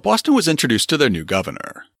records how Boston was introduced to their new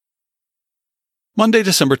governor. Monday,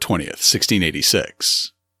 December 20th,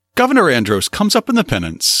 1686. Governor Andros comes up in the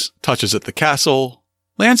Pennants, touches at the castle,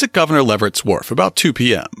 lands at Governor Leverett's Wharf about 2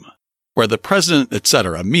 p.m., where the president,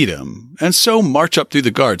 etc. meet him, and so march up through the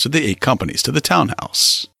guards of the 8 companies to the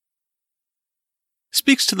townhouse.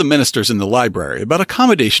 Speaks to the ministers in the library about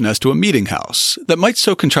accommodation as to a meeting house that might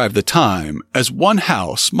so contrive the time as one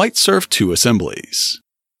house might serve 2 assemblies.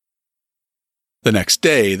 The next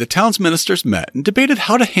day, the town's ministers met and debated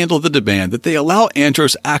how to handle the demand that they allow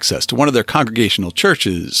Andros access to one of their congregational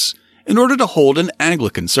churches in order to hold an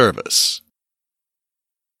Anglican service.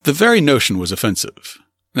 The very notion was offensive,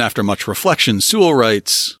 and after much reflection, Sewall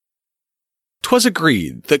writes, "'Twas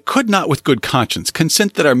agreed that could not with good conscience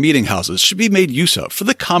consent that our meeting houses should be made use of for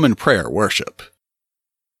the common prayer worship."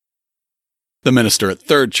 The minister at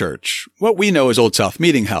Third Church, what we know as Old South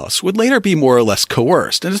Meeting House, would later be more or less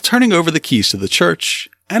coerced into turning over the keys to the church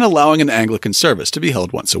and allowing an Anglican service to be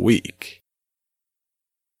held once a week.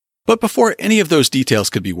 But before any of those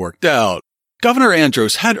details could be worked out, Governor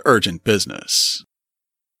Andros had urgent business.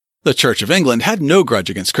 The Church of England had no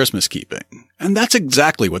grudge against Christmas keeping, and that's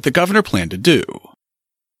exactly what the governor planned to do.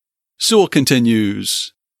 Sewall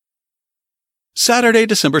continues, Saturday,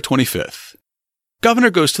 December 25th.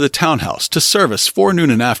 Governor goes to the townhouse to service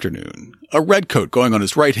forenoon and afternoon, a redcoat going on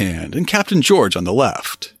his right hand and Captain George on the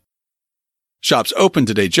left. Shops open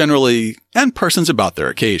today generally, and persons about their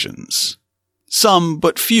occasions. Some,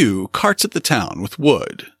 but few, carts at the town with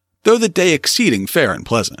wood, though the day exceeding fair and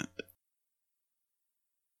pleasant.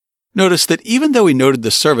 Notice that even though he noted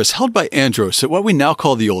the service held by Andros at what we now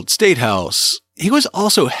call the Old State House, he was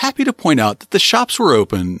also happy to point out that the shops were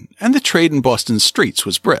open and the trade in Boston's streets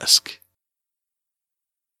was brisk.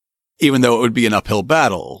 Even though it would be an uphill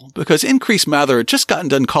battle, because Increase Mather had just gotten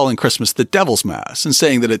done calling Christmas the Devil's Mass and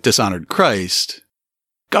saying that it dishonored Christ,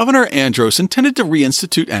 Governor Andros intended to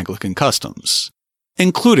reinstitute Anglican customs,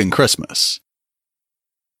 including Christmas.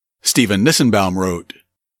 Stephen Nissenbaum wrote,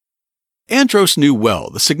 Andros knew well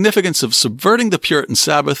the significance of subverting the Puritan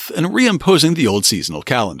Sabbath and reimposing the old seasonal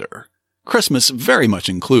calendar, Christmas very much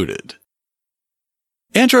included.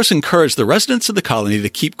 Andros encouraged the residents of the colony to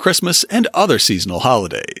keep Christmas and other seasonal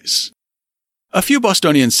holidays. A few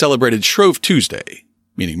Bostonians celebrated Shrove Tuesday,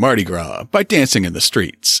 meaning Mardi Gras, by dancing in the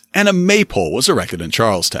streets, and a maypole was erected in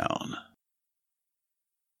Charlestown.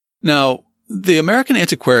 Now, the American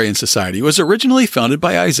Antiquarian Society was originally founded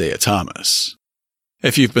by Isaiah Thomas.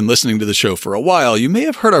 If you've been listening to the show for a while, you may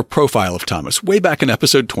have heard our profile of Thomas way back in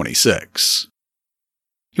episode 26.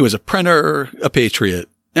 He was a printer, a patriot,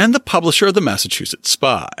 and the publisher of the Massachusetts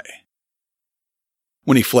Spy.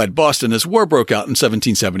 When he fled Boston as war broke out in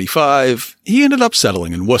 1775, he ended up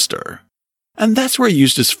settling in Worcester, and that's where he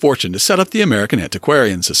used his fortune to set up the American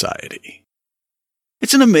Antiquarian Society.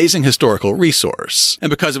 It's an amazing historical resource, and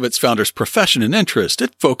because of its founder's profession and interest,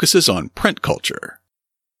 it focuses on print culture.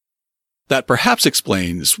 That perhaps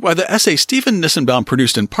explains why the essay Stephen Nissenbaum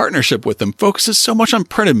produced in partnership with them focuses so much on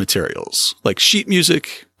printed materials, like sheet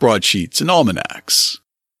music, broadsheets, and almanacs.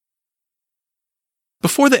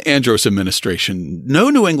 Before the Andros administration, no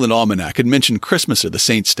New England almanac had mentioned Christmas or the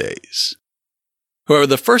Saints' Days. However,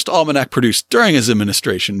 the first almanac produced during his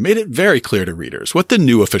administration made it very clear to readers what the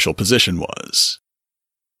new official position was.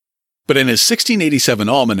 But in his 1687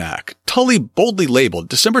 almanac, Tully boldly labeled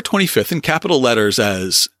December 25th in capital letters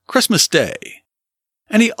as Christmas Day,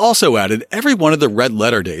 and he also added every one of the red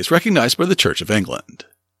letter days recognized by the Church of England.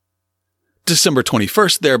 December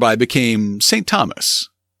 21st thereby became St. Thomas.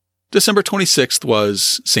 December 26th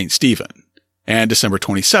was St. Stephen, and December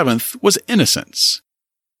 27th was Innocents.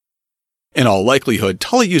 In all likelihood,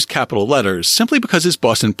 Tully used capital letters simply because his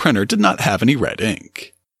Boston printer did not have any red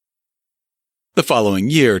ink. The following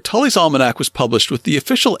year, Tully's almanac was published with the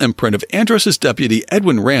official imprint of Andros's deputy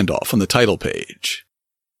Edwin Randolph on the title page.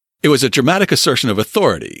 It was a dramatic assertion of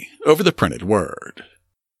authority over the printed word.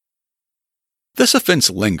 This offense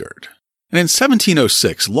lingered. And in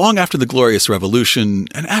 1706, long after the Glorious Revolution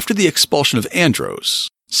and after the expulsion of Andros,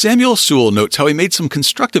 Samuel Sewall notes how he made some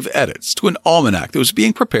constructive edits to an almanac that was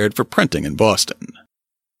being prepared for printing in Boston.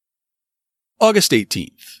 August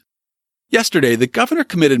 18th. Yesterday, the governor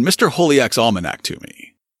committed Mr. Holiak's almanac to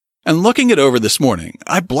me. And looking it over this morning,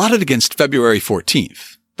 I blotted against February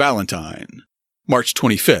 14th, Valentine, March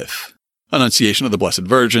 25th, Annunciation of the Blessed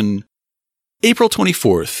Virgin, April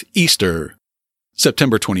 24th, Easter,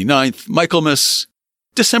 September 29th, Michaelmas,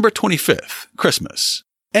 December 25th, Christmas,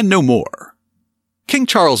 and no more. King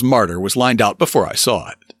Charles Martyr was lined out before I saw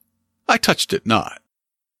it. I touched it not.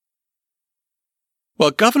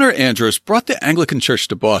 While Governor Andros brought the Anglican Church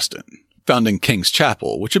to Boston, founding King's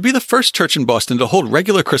Chapel, which would be the first church in Boston to hold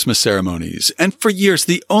regular Christmas ceremonies, and for years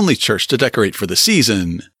the only church to decorate for the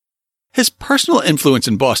season, his personal influence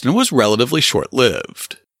in Boston was relatively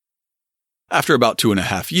short-lived. After about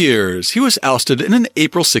 2.5 years, he was ousted in an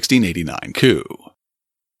April 1689 coup.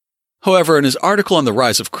 However, in his article on the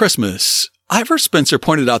rise of Christmas, Ivor Spencer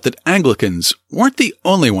pointed out that Anglicans weren't the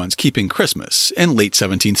only ones keeping Christmas in late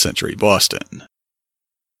 17th century Boston.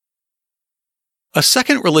 A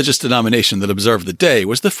second religious denomination that observed the day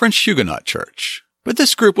was the French Huguenot Church, but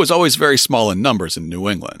this group was always very small in numbers in New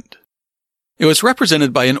England. It was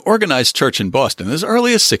represented by an organized church in Boston as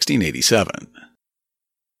early as 1687.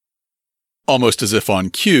 Almost as if on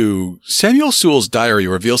cue, Samuel Sewall's diary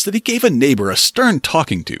reveals that he gave a neighbor a stern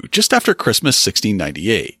talking to just after Christmas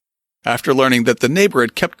 1698, after learning that the neighbor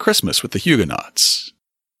had kept Christmas with the Huguenots.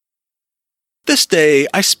 This day,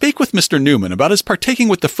 I spake with Mr. Newman about his partaking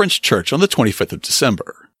with the French church on the 25th of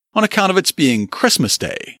December, on account of its being Christmas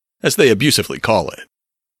Day, as they abusively call it.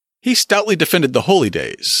 He stoutly defended the holy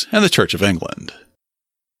days and the Church of England.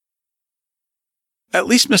 At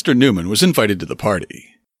least Mr. Newman was invited to the party.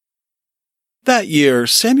 That year,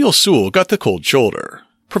 Samuel Sewall got the cold shoulder,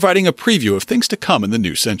 providing a preview of things to come in the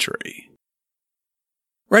new century.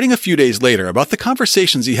 Writing a few days later about the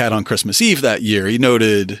conversations he had on Christmas Eve that year, he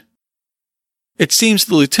noted, "It seems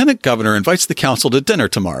the lieutenant governor invites the council to dinner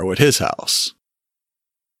tomorrow at his house."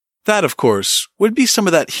 That, of course, would be some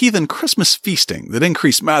of that heathen Christmas feasting that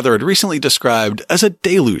Increase Mather had recently described as a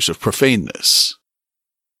deluge of profaneness.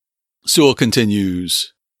 Sewall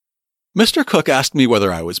continues, "Mr. Cook asked me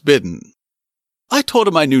whether I was bidden. I told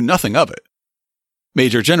him I knew nothing of it.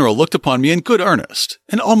 Major General looked upon me in good earnest,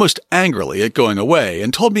 and almost angrily at going away,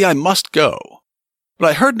 and told me I must go. But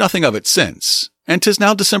I heard nothing of it since, and 'tis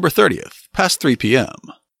now December 30th, past 3 p.m.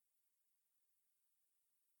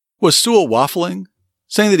 Was Sewall waffling,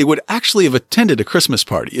 saying that he would actually have attended a Christmas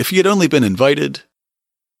party if he had only been invited?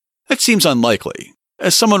 It seems unlikely,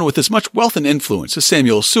 as someone with as much wealth and influence as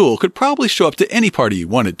Samuel Sewall could probably show up to any party he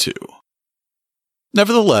wanted to.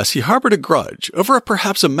 Nevertheless, he harbored a grudge over a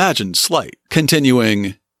perhaps imagined slight,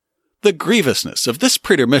 continuing, "The grievousness of this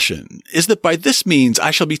pretermission is that by this means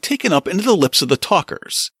I shall be taken up into the lips of the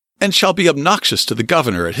talkers, and shall be obnoxious to the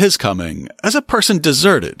governor at his coming, as a person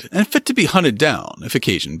deserted and fit to be hunted down, if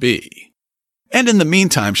occasion be. And in the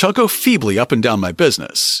meantime shall go feebly up and down my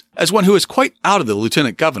business, as one who is quite out of the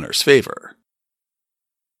lieutenant governor's favor.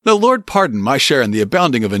 The Lord pardon my share in the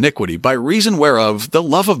abounding of iniquity, by reason whereof the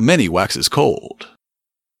love of many waxes cold."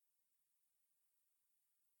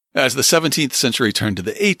 As the 17th century turned to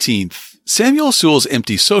the 18th, Samuel Sewall's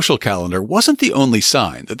empty social calendar wasn't the only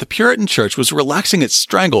sign that the Puritan Church was relaxing its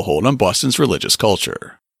stranglehold on Boston's religious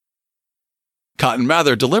culture. Cotton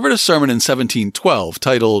Mather delivered a sermon in 1712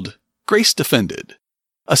 titled Grace Defended,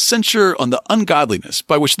 a censure on the ungodliness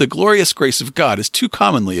by which the glorious grace of God is too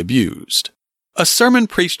commonly abused. A sermon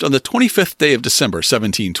preached on the 25th day of December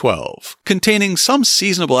 1712, containing some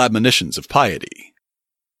seasonable admonitions of piety.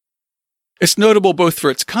 It's notable both for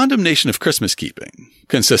its condemnation of Christmas keeping,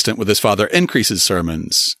 consistent with his father Increase's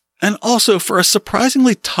sermons, and also for a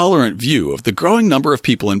surprisingly tolerant view of the growing number of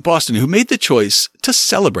people in Boston who made the choice to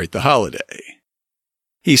celebrate the holiday.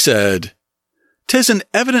 He said, "'Tis an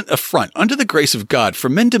evident affront unto the grace of God for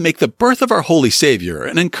men to make the birth of our holy Savior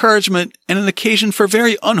an encouragement and an occasion for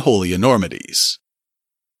very unholy enormities.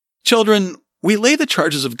 Children, we lay the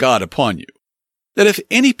charges of God upon you, that if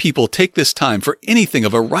any people take this time for anything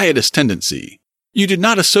of a riotous tendency, you do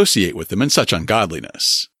not associate with them in such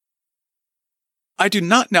ungodliness. I do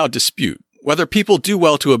not now dispute whether people do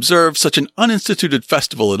well to observe such an uninstituted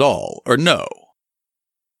festival at all, or no.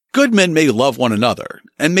 Good men may love one another,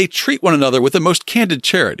 and may treat one another with the most candid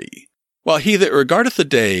charity, while he that regardeth the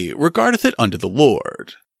day regardeth it unto the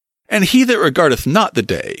Lord. And he that regardeth not the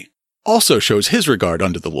day also shows his regard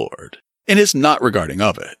unto the Lord, and his not regarding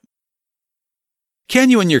of it. Can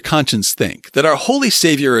you in your conscience think that our holy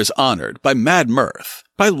Savior is honored by mad mirth,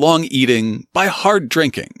 by long eating, by hard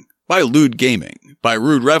drinking, by lewd gaming, by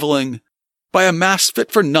rude reveling, by a mass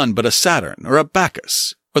fit for none but a Saturn or a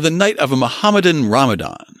Bacchus, or the night of a Mohammedan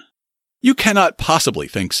Ramadan? You cannot possibly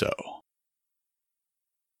think so."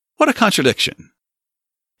 What a contradiction.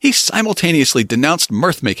 He simultaneously denounced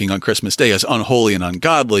mirth-making on Christmas Day as unholy and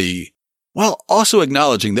ungodly, while also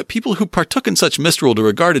acknowledging that people who partook in such misrule to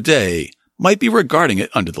regard a day might be regarding it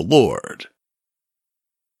unto the Lord.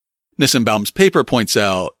 Nissenbaum's paper points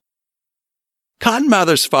out, Cotton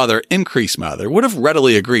Mather's father, Increase Mather, would have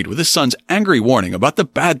readily agreed with his son's angry warning about the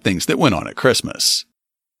bad things that went on at Christmas.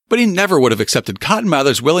 But he never would have accepted Cotton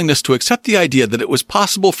Mather's willingness to accept the idea that it was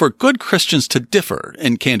possible for good Christians to differ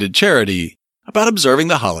in candid charity about observing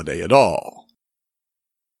the holiday at all.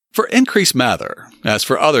 For Increase Mather, as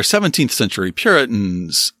for other 17th century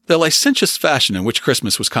Puritans, the licentious fashion in which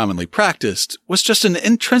Christmas was commonly practiced was just an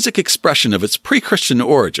intrinsic expression of its pre-Christian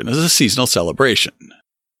origin as a seasonal celebration.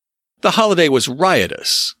 The holiday was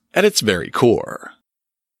riotous at its very core.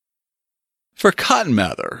 For Cotton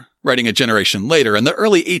Mather, writing a generation later in the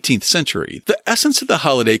early 18th century, the essence of the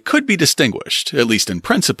holiday could be distinguished, at least in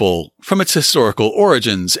principle, from its historical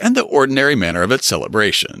origins and the ordinary manner of its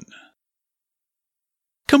celebration.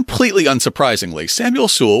 Completely unsurprisingly, Samuel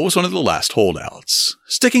Sewall was one of the last holdouts,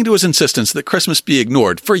 sticking to his insistence that Christmas be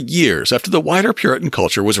ignored for years after the wider Puritan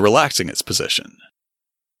culture was relaxing its position.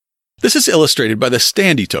 This is illustrated by the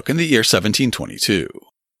stand he took in the year 1722.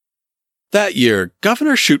 That year,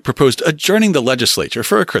 Governor Shute proposed adjourning the legislature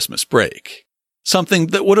for a Christmas break, something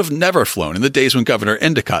that would have never flown in the days when Governor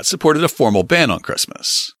Endicott supported a formal ban on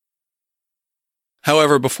Christmas.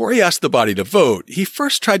 However, before he asked the body to vote, he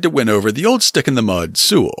first tried to win over the old stick-in-the-mud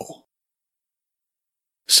Sewall.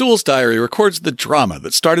 Sewall's diary records the drama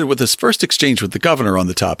that started with his first exchange with the governor on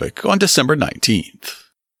the topic on December 19th.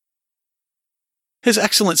 His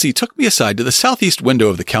Excellency took me aside to the southeast window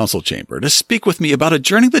of the council chamber to speak with me about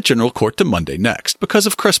adjourning the general court to Monday next because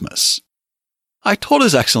of Christmas. I told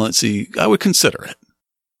His Excellency I would consider it.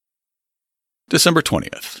 December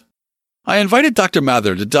 20th. I invited Dr.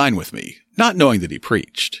 Mather to dine with me, not knowing that he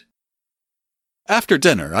preached. After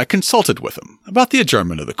dinner, I consulted with him about the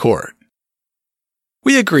adjournment of the court.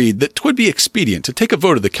 We agreed that 'twould be expedient to take a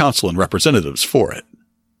vote of the council and representatives for it.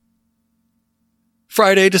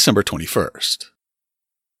 Friday, December 21st.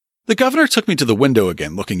 The governor took me to the window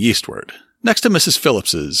again looking eastward, next to Mrs.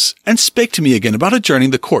 Phillips's, and spake to me again about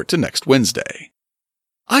adjourning the court to next Wednesday.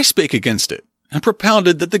 I spake against it, and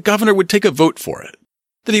propounded that the governor would take a vote for it,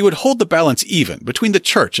 that he would hold the balance even between the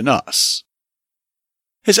church and us.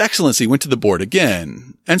 His Excellency went to the board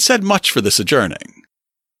again, and said much for this adjourning.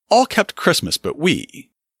 All kept Christmas but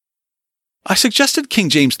we. I suggested King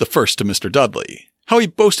James I to Mr. Dudley, how he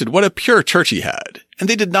boasted what a pure church he had, and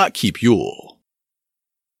they did not keep Yule.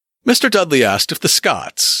 Mr. Dudley asked if the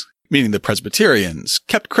Scots, meaning the Presbyterians,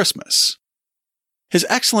 kept Christmas. His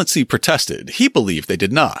Excellency protested he believed they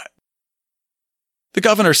did not. The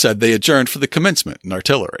governor said they adjourned for the commencement and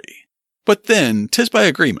artillery, but then 'tis by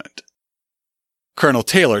agreement. Colonel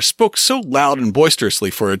Taylor spoke so loud and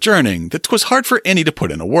boisterously for adjourning that 'twas hard for any to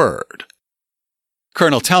put in a word.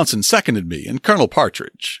 Colonel Townsend seconded me and Colonel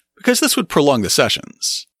Partridge, because this would prolong the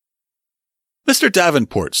sessions. Mr.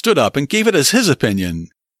 Davenport stood up and gave it as his opinion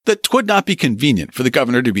that 'twould not be convenient for the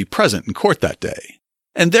governor to be present in court that day,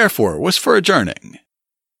 and therefore was for adjourning.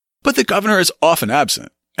 But the governor is often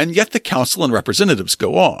absent, and yet the council and representatives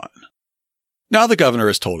go on. Now the governor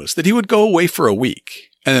has told us that he would go away for a week,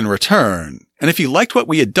 and then return, and if he liked what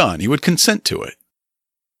we had done, he would consent to it.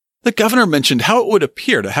 The governor mentioned how it would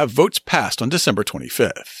appear to have votes passed on December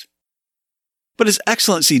 25th. But His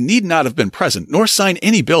Excellency need not have been present nor sign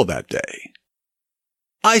any bill that day.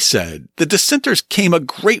 I said the dissenters came a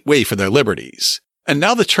great way for their liberties, and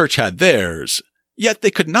now the church had theirs, yet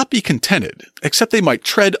they could not be contented, except they might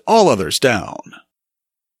tread all others down.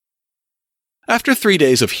 After 3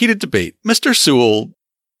 days of heated debate, Mr. Sewall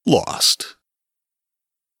lost.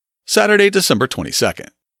 Saturday, December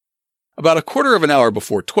 22nd. About a quarter of an hour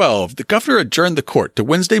before 12, the governor adjourned the court to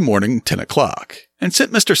Wednesday morning 10 o'clock, and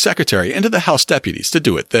sent Mr. Secretary into the House deputies to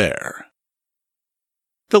do it there.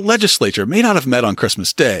 The legislature may not have met on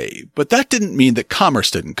Christmas Day, but that didn't mean that commerce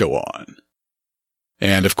didn't go on.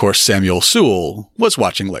 And of course Samuel Sewall was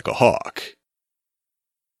watching like a hawk.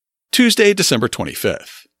 Tuesday, December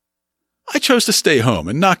 25th. I chose to stay home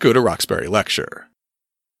and not go to Roxbury Lecture.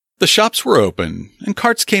 The shops were open, and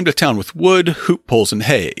carts came to town with wood, hoop poles, and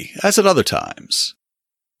hay, as at other times.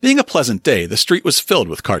 Being a pleasant day, the street was filled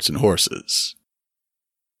with carts and horses.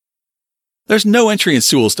 There's no entry in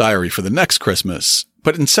Sewall's diary for the next Christmas,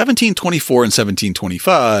 but in 1724 and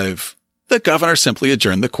 1725, the governor simply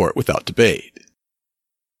adjourned the court without debate.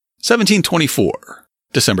 1724,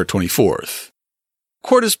 December 24th.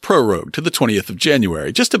 Court is prorogued to the 20th of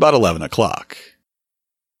January, just about 11 o'clock.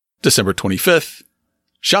 December 25th.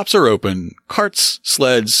 Shops are open, carts,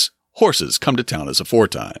 sleds, horses come to town as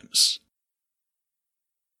aforetimes.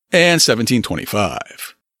 And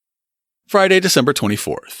 1725. Friday, December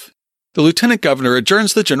 24th. The Lieutenant Governor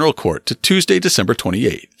adjourns the General Court to Tuesday, December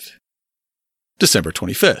 28th. December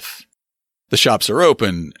 25th. The shops are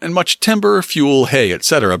open, and much timber, fuel, hay,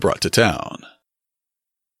 etc. brought to town.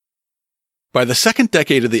 By the second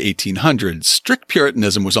decade of the 1800s, strict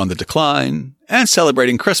Puritanism was on the decline, and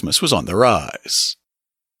celebrating Christmas was on the rise.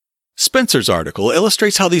 Spencer's article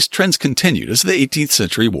illustrates how these trends continued as the 18th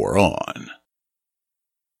century wore on.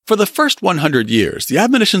 For the first 100 years, the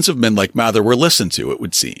admonitions of men like Mather were listened to, it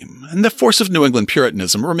would seem, and the force of New England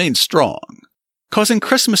Puritanism remained strong, causing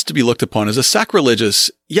Christmas to be looked upon as a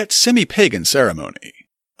sacrilegious, yet semi-pagan ceremony,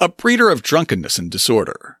 a breeder of drunkenness and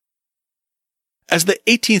disorder. As the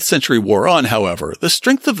 18th century wore on, however, the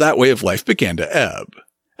strength of that way of life began to ebb,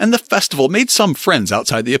 and the festival made some friends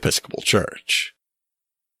outside the Episcopal Church.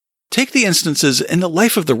 Take the instances in the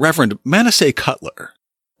life of the Reverend Manasseh Cutler,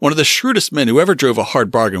 one of the shrewdest men who ever drove a hard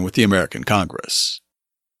bargain with the American Congress.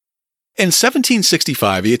 In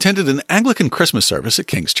 1765, he attended an Anglican Christmas service at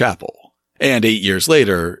King's Chapel, and 8 years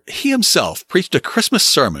later, he himself preached a Christmas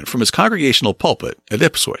sermon from his congregational pulpit at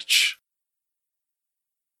Ipswich.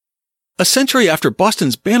 A century after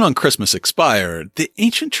Boston's ban on Christmas expired, the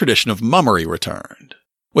ancient tradition of mummery returned,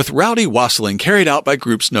 with rowdy wassailing carried out by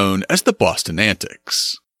groups known as the Boston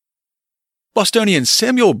Antics. Bostonian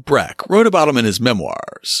Samuel Breck wrote about them in his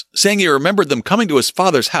memoirs, saying he remembered them coming to his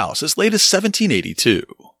father's house as late as 1782.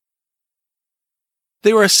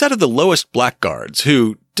 They were a set of the lowest blackguards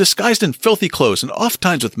who, disguised in filthy clothes and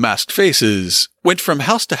ofttimes with masked faces, went from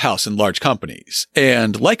house to house in large companies,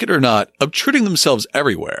 and, like it or not, obtruding themselves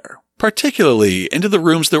everywhere, particularly into the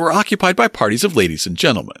rooms that were occupied by parties of ladies and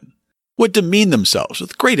gentlemen, would demean themselves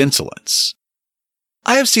with great insolence.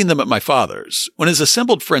 I have seen them at my father's, when his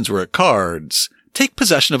assembled friends were at cards, take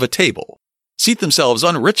possession of a table, seat themselves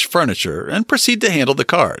on rich furniture, and proceed to handle the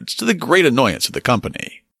cards, to the great annoyance of the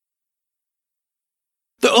company.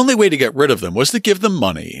 The only way to get rid of them was to give them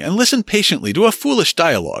money and listen patiently to a foolish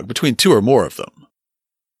dialogue between two or more of them.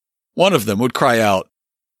 One of them would cry out,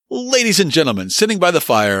 "Ladies and gentlemen sitting by the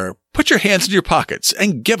fire, put your hands in your pockets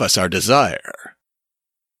and give us our desire."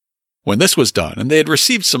 When this was done and they had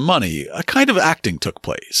received some money, a kind of acting took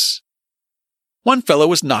place. One fellow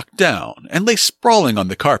was knocked down and lay sprawling on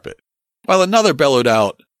the carpet, while another bellowed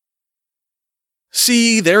out,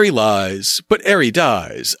 "See, there he lies, but ere he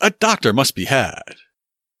dies, a doctor must be had."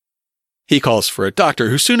 He calls for a doctor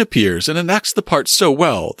who soon appears and enacts the part so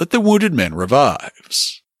well that the wounded man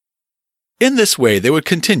revives. In this way they would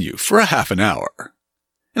continue for a half an hour,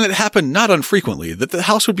 and it happened not unfrequently that the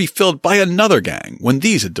house would be filled by another gang when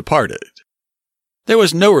these had departed. There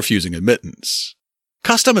was no refusing admittance.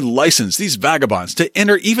 Custom had licensed these vagabonds to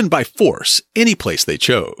enter even by force any place they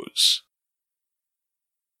chose.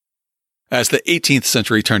 As the 18th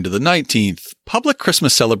century turned to the 19th, public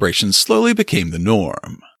Christmas celebrations slowly became the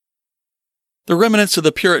norm. The remnants of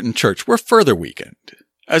the Puritan Church were further weakened,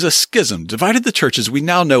 as a schism divided the churches we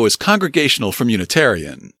now know as Congregational from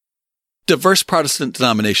Unitarian. Diverse Protestant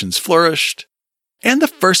denominations flourished, and the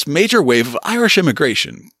first major wave of Irish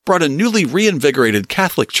immigration brought a newly reinvigorated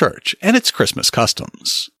Catholic Church and its Christmas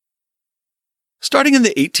customs. Starting in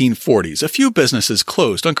the 1840s, a few businesses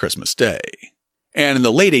closed on Christmas Day, and in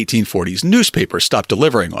the late 1840s, newspapers stopped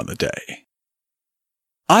delivering on the day.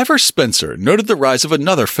 Ivor Spencer noted the rise of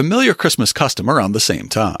another familiar Christmas custom around the same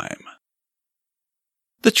time.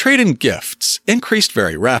 The trade in gifts increased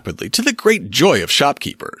very rapidly to the great joy of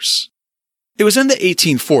shopkeepers. It was in the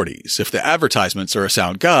 1840s, if the advertisements are a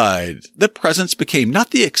sound guide, that presents became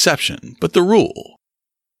not the exception, but the rule.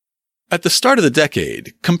 At the start of the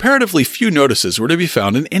decade, comparatively few notices were to be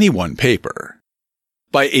found in any one paper.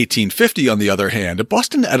 By 1850, on the other hand, a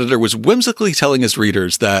Boston editor was whimsically telling his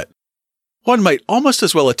readers that one might almost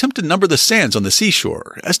as well attempt to number the sands on the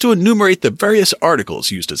seashore as to enumerate the various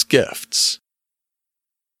articles used as gifts.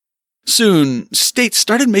 Soon, states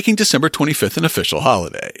started making December 25th an official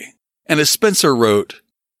holiday, and as Spencer wrote,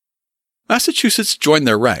 Massachusetts joined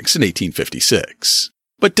their ranks in 1856,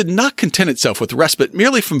 but did not content itself with respite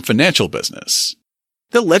merely from financial business.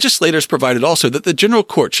 The legislators provided also that the general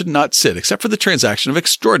court should not sit except for the transaction of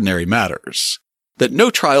extraordinary matters, that no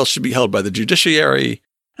trials should be held by the judiciary,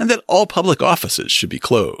 and that all public offices should be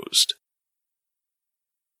closed.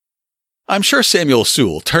 I'm sure Samuel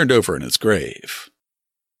Sewall turned over in his grave.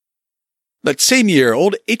 That same year,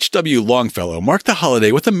 old H.W. Longfellow marked the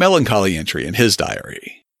holiday with a melancholy entry in his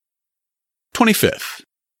diary. 25th.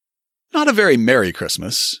 Not a very merry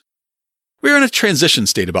Christmas. We are in a transition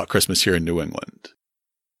state about Christmas here in New England.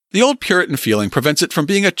 The old Puritan feeling prevents it from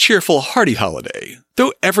being a cheerful, hearty holiday,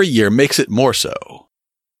 though every year makes it more so.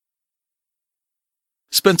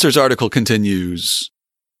 Spencer's article continues,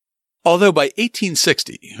 although by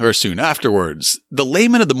 1860, or soon afterwards, the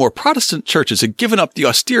laymen of the more Protestant churches had given up the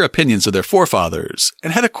austere opinions of their forefathers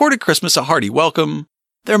and had accorded Christmas a hearty welcome,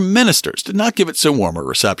 their ministers did not give it so warm a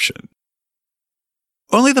reception.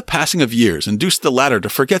 Only the passing of years induced the latter to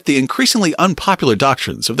forget the increasingly unpopular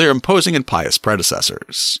doctrines of their imposing and pious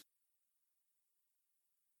predecessors.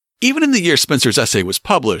 even in the year Spencer's essay was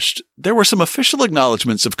published, there were some official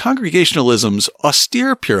acknowledgments of Congregationalism's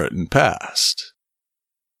austere Puritan past.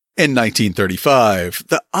 In 1935,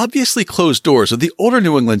 the obviously closed doors of the older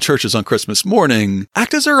New England churches on Christmas morning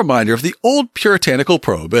act as a reminder of the old puritanical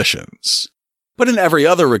prohibitions. But in every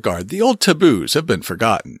other regard, the old taboos have been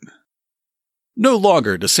forgotten. No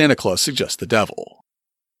longer does Santa Claus suggest the devil.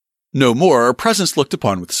 No more are presents looked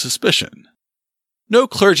upon with suspicion. No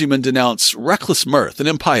clergymen denounce reckless mirth and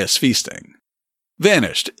impious feasting.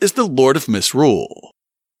 Vanished is the Lord of Misrule.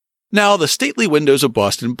 Now the stately windows of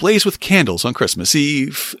Boston blaze with candles on Christmas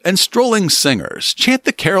Eve, and strolling singers chant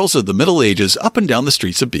the carols of the Middle Ages up and down the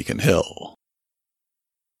streets of Beacon Hill.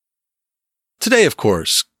 Today, of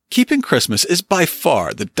course, keeping Christmas is by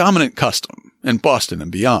far the dominant custom in Boston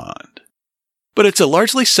and beyond. But it's a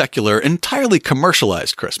largely secular, entirely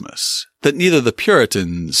commercialized Christmas that neither the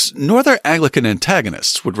Puritans nor their Anglican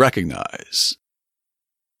antagonists would recognize.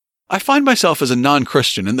 I find myself as a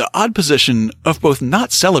non-Christian in the odd position of both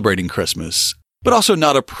not celebrating Christmas, but also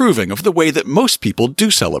not approving of the way that most people do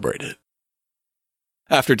celebrate it.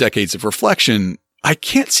 After decades of reflection, I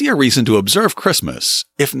can't see a reason to observe Christmas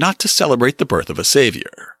if not to celebrate the birth of a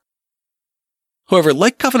savior. However,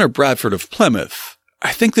 like Governor Bradford of Plymouth,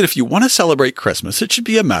 I think that if you want to celebrate Christmas, it should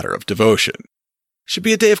be a matter of devotion. It should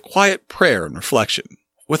be a day of quiet prayer and reflection,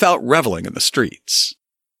 without reveling in the streets.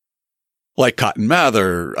 Like Cotton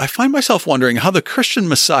Mather, I find myself wondering how the Christian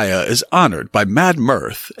Messiah is honored by mad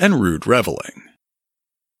mirth and rude reveling.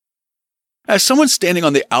 As someone standing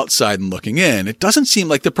on the outside and looking in, it doesn't seem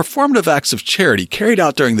like the performative acts of charity carried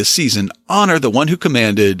out during the season honor the one who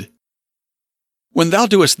commanded, "When thou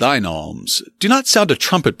doest thine alms, do not sound a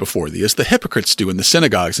trumpet before thee as the hypocrites do in the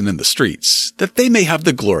synagogues and in the streets, that they may have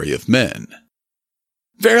the glory of men.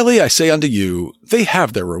 Verily I say unto you, they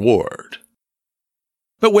have their reward.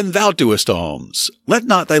 But when thou doest alms, let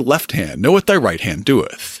not thy left hand know what thy right hand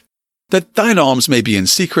doeth, that thine alms may be in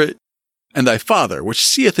secret, and thy Father, which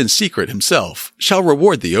seeth in secret himself, shall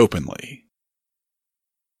reward thee openly."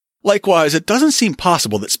 Likewise, it doesn't seem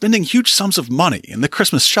possible that spending huge sums of money in the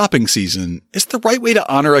Christmas shopping season is the right way to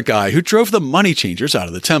honor a guy who drove the money changers out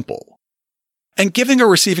of the temple. And giving or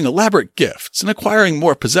receiving elaborate gifts and acquiring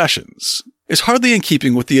more possessions is hardly in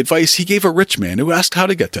keeping with the advice he gave a rich man who asked how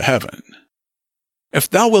to get to heaven. "If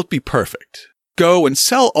thou wilt be perfect, go and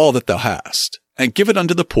sell all that thou hast, and give it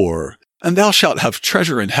unto the poor, and thou shalt have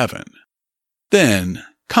treasure in heaven. Then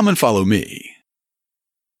come and follow me."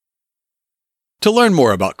 To learn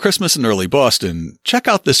more about Christmas in early Boston, check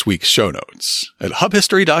out this week's show notes at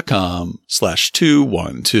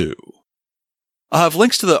hubhistory.com/212. I'll have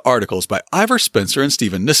links to the articles by Ivor Spencer and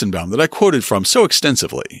Stephen Nissenbaum that I quoted from so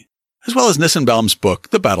extensively, as well as Nissenbaum's book,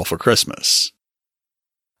 The Battle for Christmas.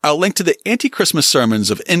 I'll link to the anti-Christmas sermons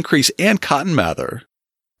of Increase and Cotton Mather,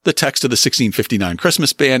 the text of the 1659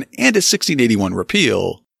 Christmas ban and its 1681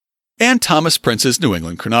 repeal, and Thomas Prince's New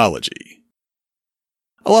England Chronology.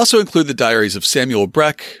 I'll also include the diaries of Samuel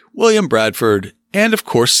Breck, William Bradford, and of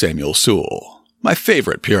course Samuel Sewall, my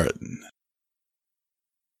favorite Puritan.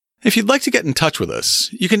 If you'd like to get in touch with us,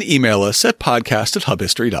 you can email us at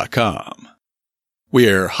podcast@hubhistory.com.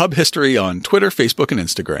 We're Hub History on Twitter, Facebook, and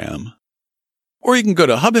Instagram. Or you can go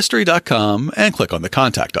to hubhistory.com and click on the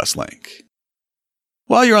Contact Us link.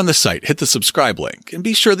 While you're on the site, hit the subscribe link and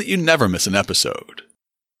be sure that you never miss an episode.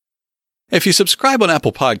 If you subscribe on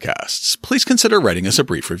Apple Podcasts, please consider writing us a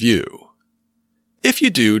brief review. If you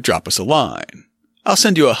do, drop us a line. I'll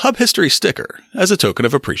send you a Hub History sticker as a token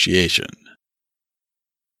of appreciation.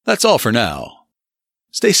 That's all for now.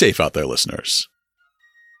 Stay safe out there, listeners.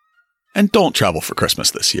 And don't travel for Christmas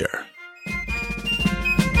this year.